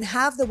that we can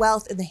have the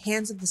wealth in the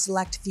hands of the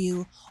select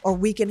few, or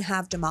we can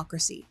have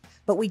democracy,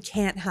 but we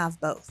can't have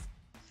both.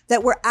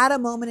 That we're at a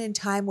moment in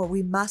time where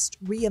we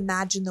must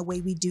reimagine the way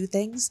we do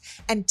things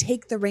and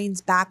take the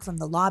reins back from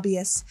the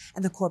lobbyists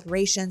and the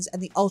corporations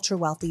and the ultra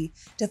wealthy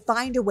to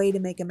find a way to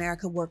make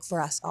America work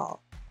for us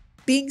all.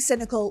 Being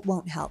cynical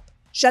won't help.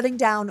 Shutting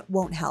down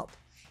won't help.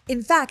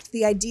 In fact,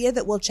 the idea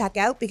that we'll check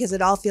out because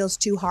it all feels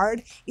too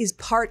hard is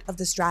part of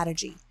the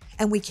strategy,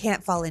 and we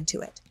can't fall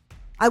into it.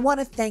 I want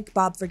to thank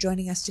Bob for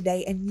joining us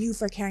today and you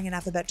for caring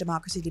enough about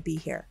democracy to be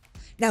here.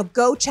 Now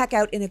go check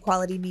out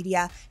Inequality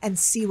Media and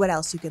see what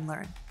else you can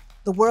learn.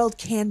 The world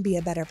can be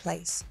a better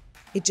place.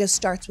 It just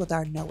starts with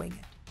our knowing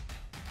it.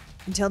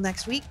 Until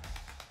next week,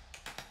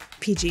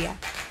 PGF.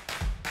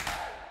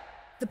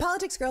 The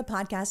Politics Girl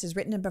podcast is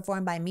written and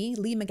performed by me,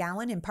 Lee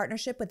McGowan, in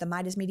partnership with the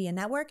Meidas Media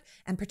Network,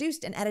 and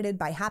produced and edited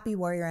by Happy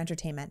Warrior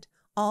Entertainment.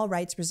 All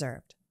rights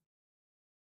reserved.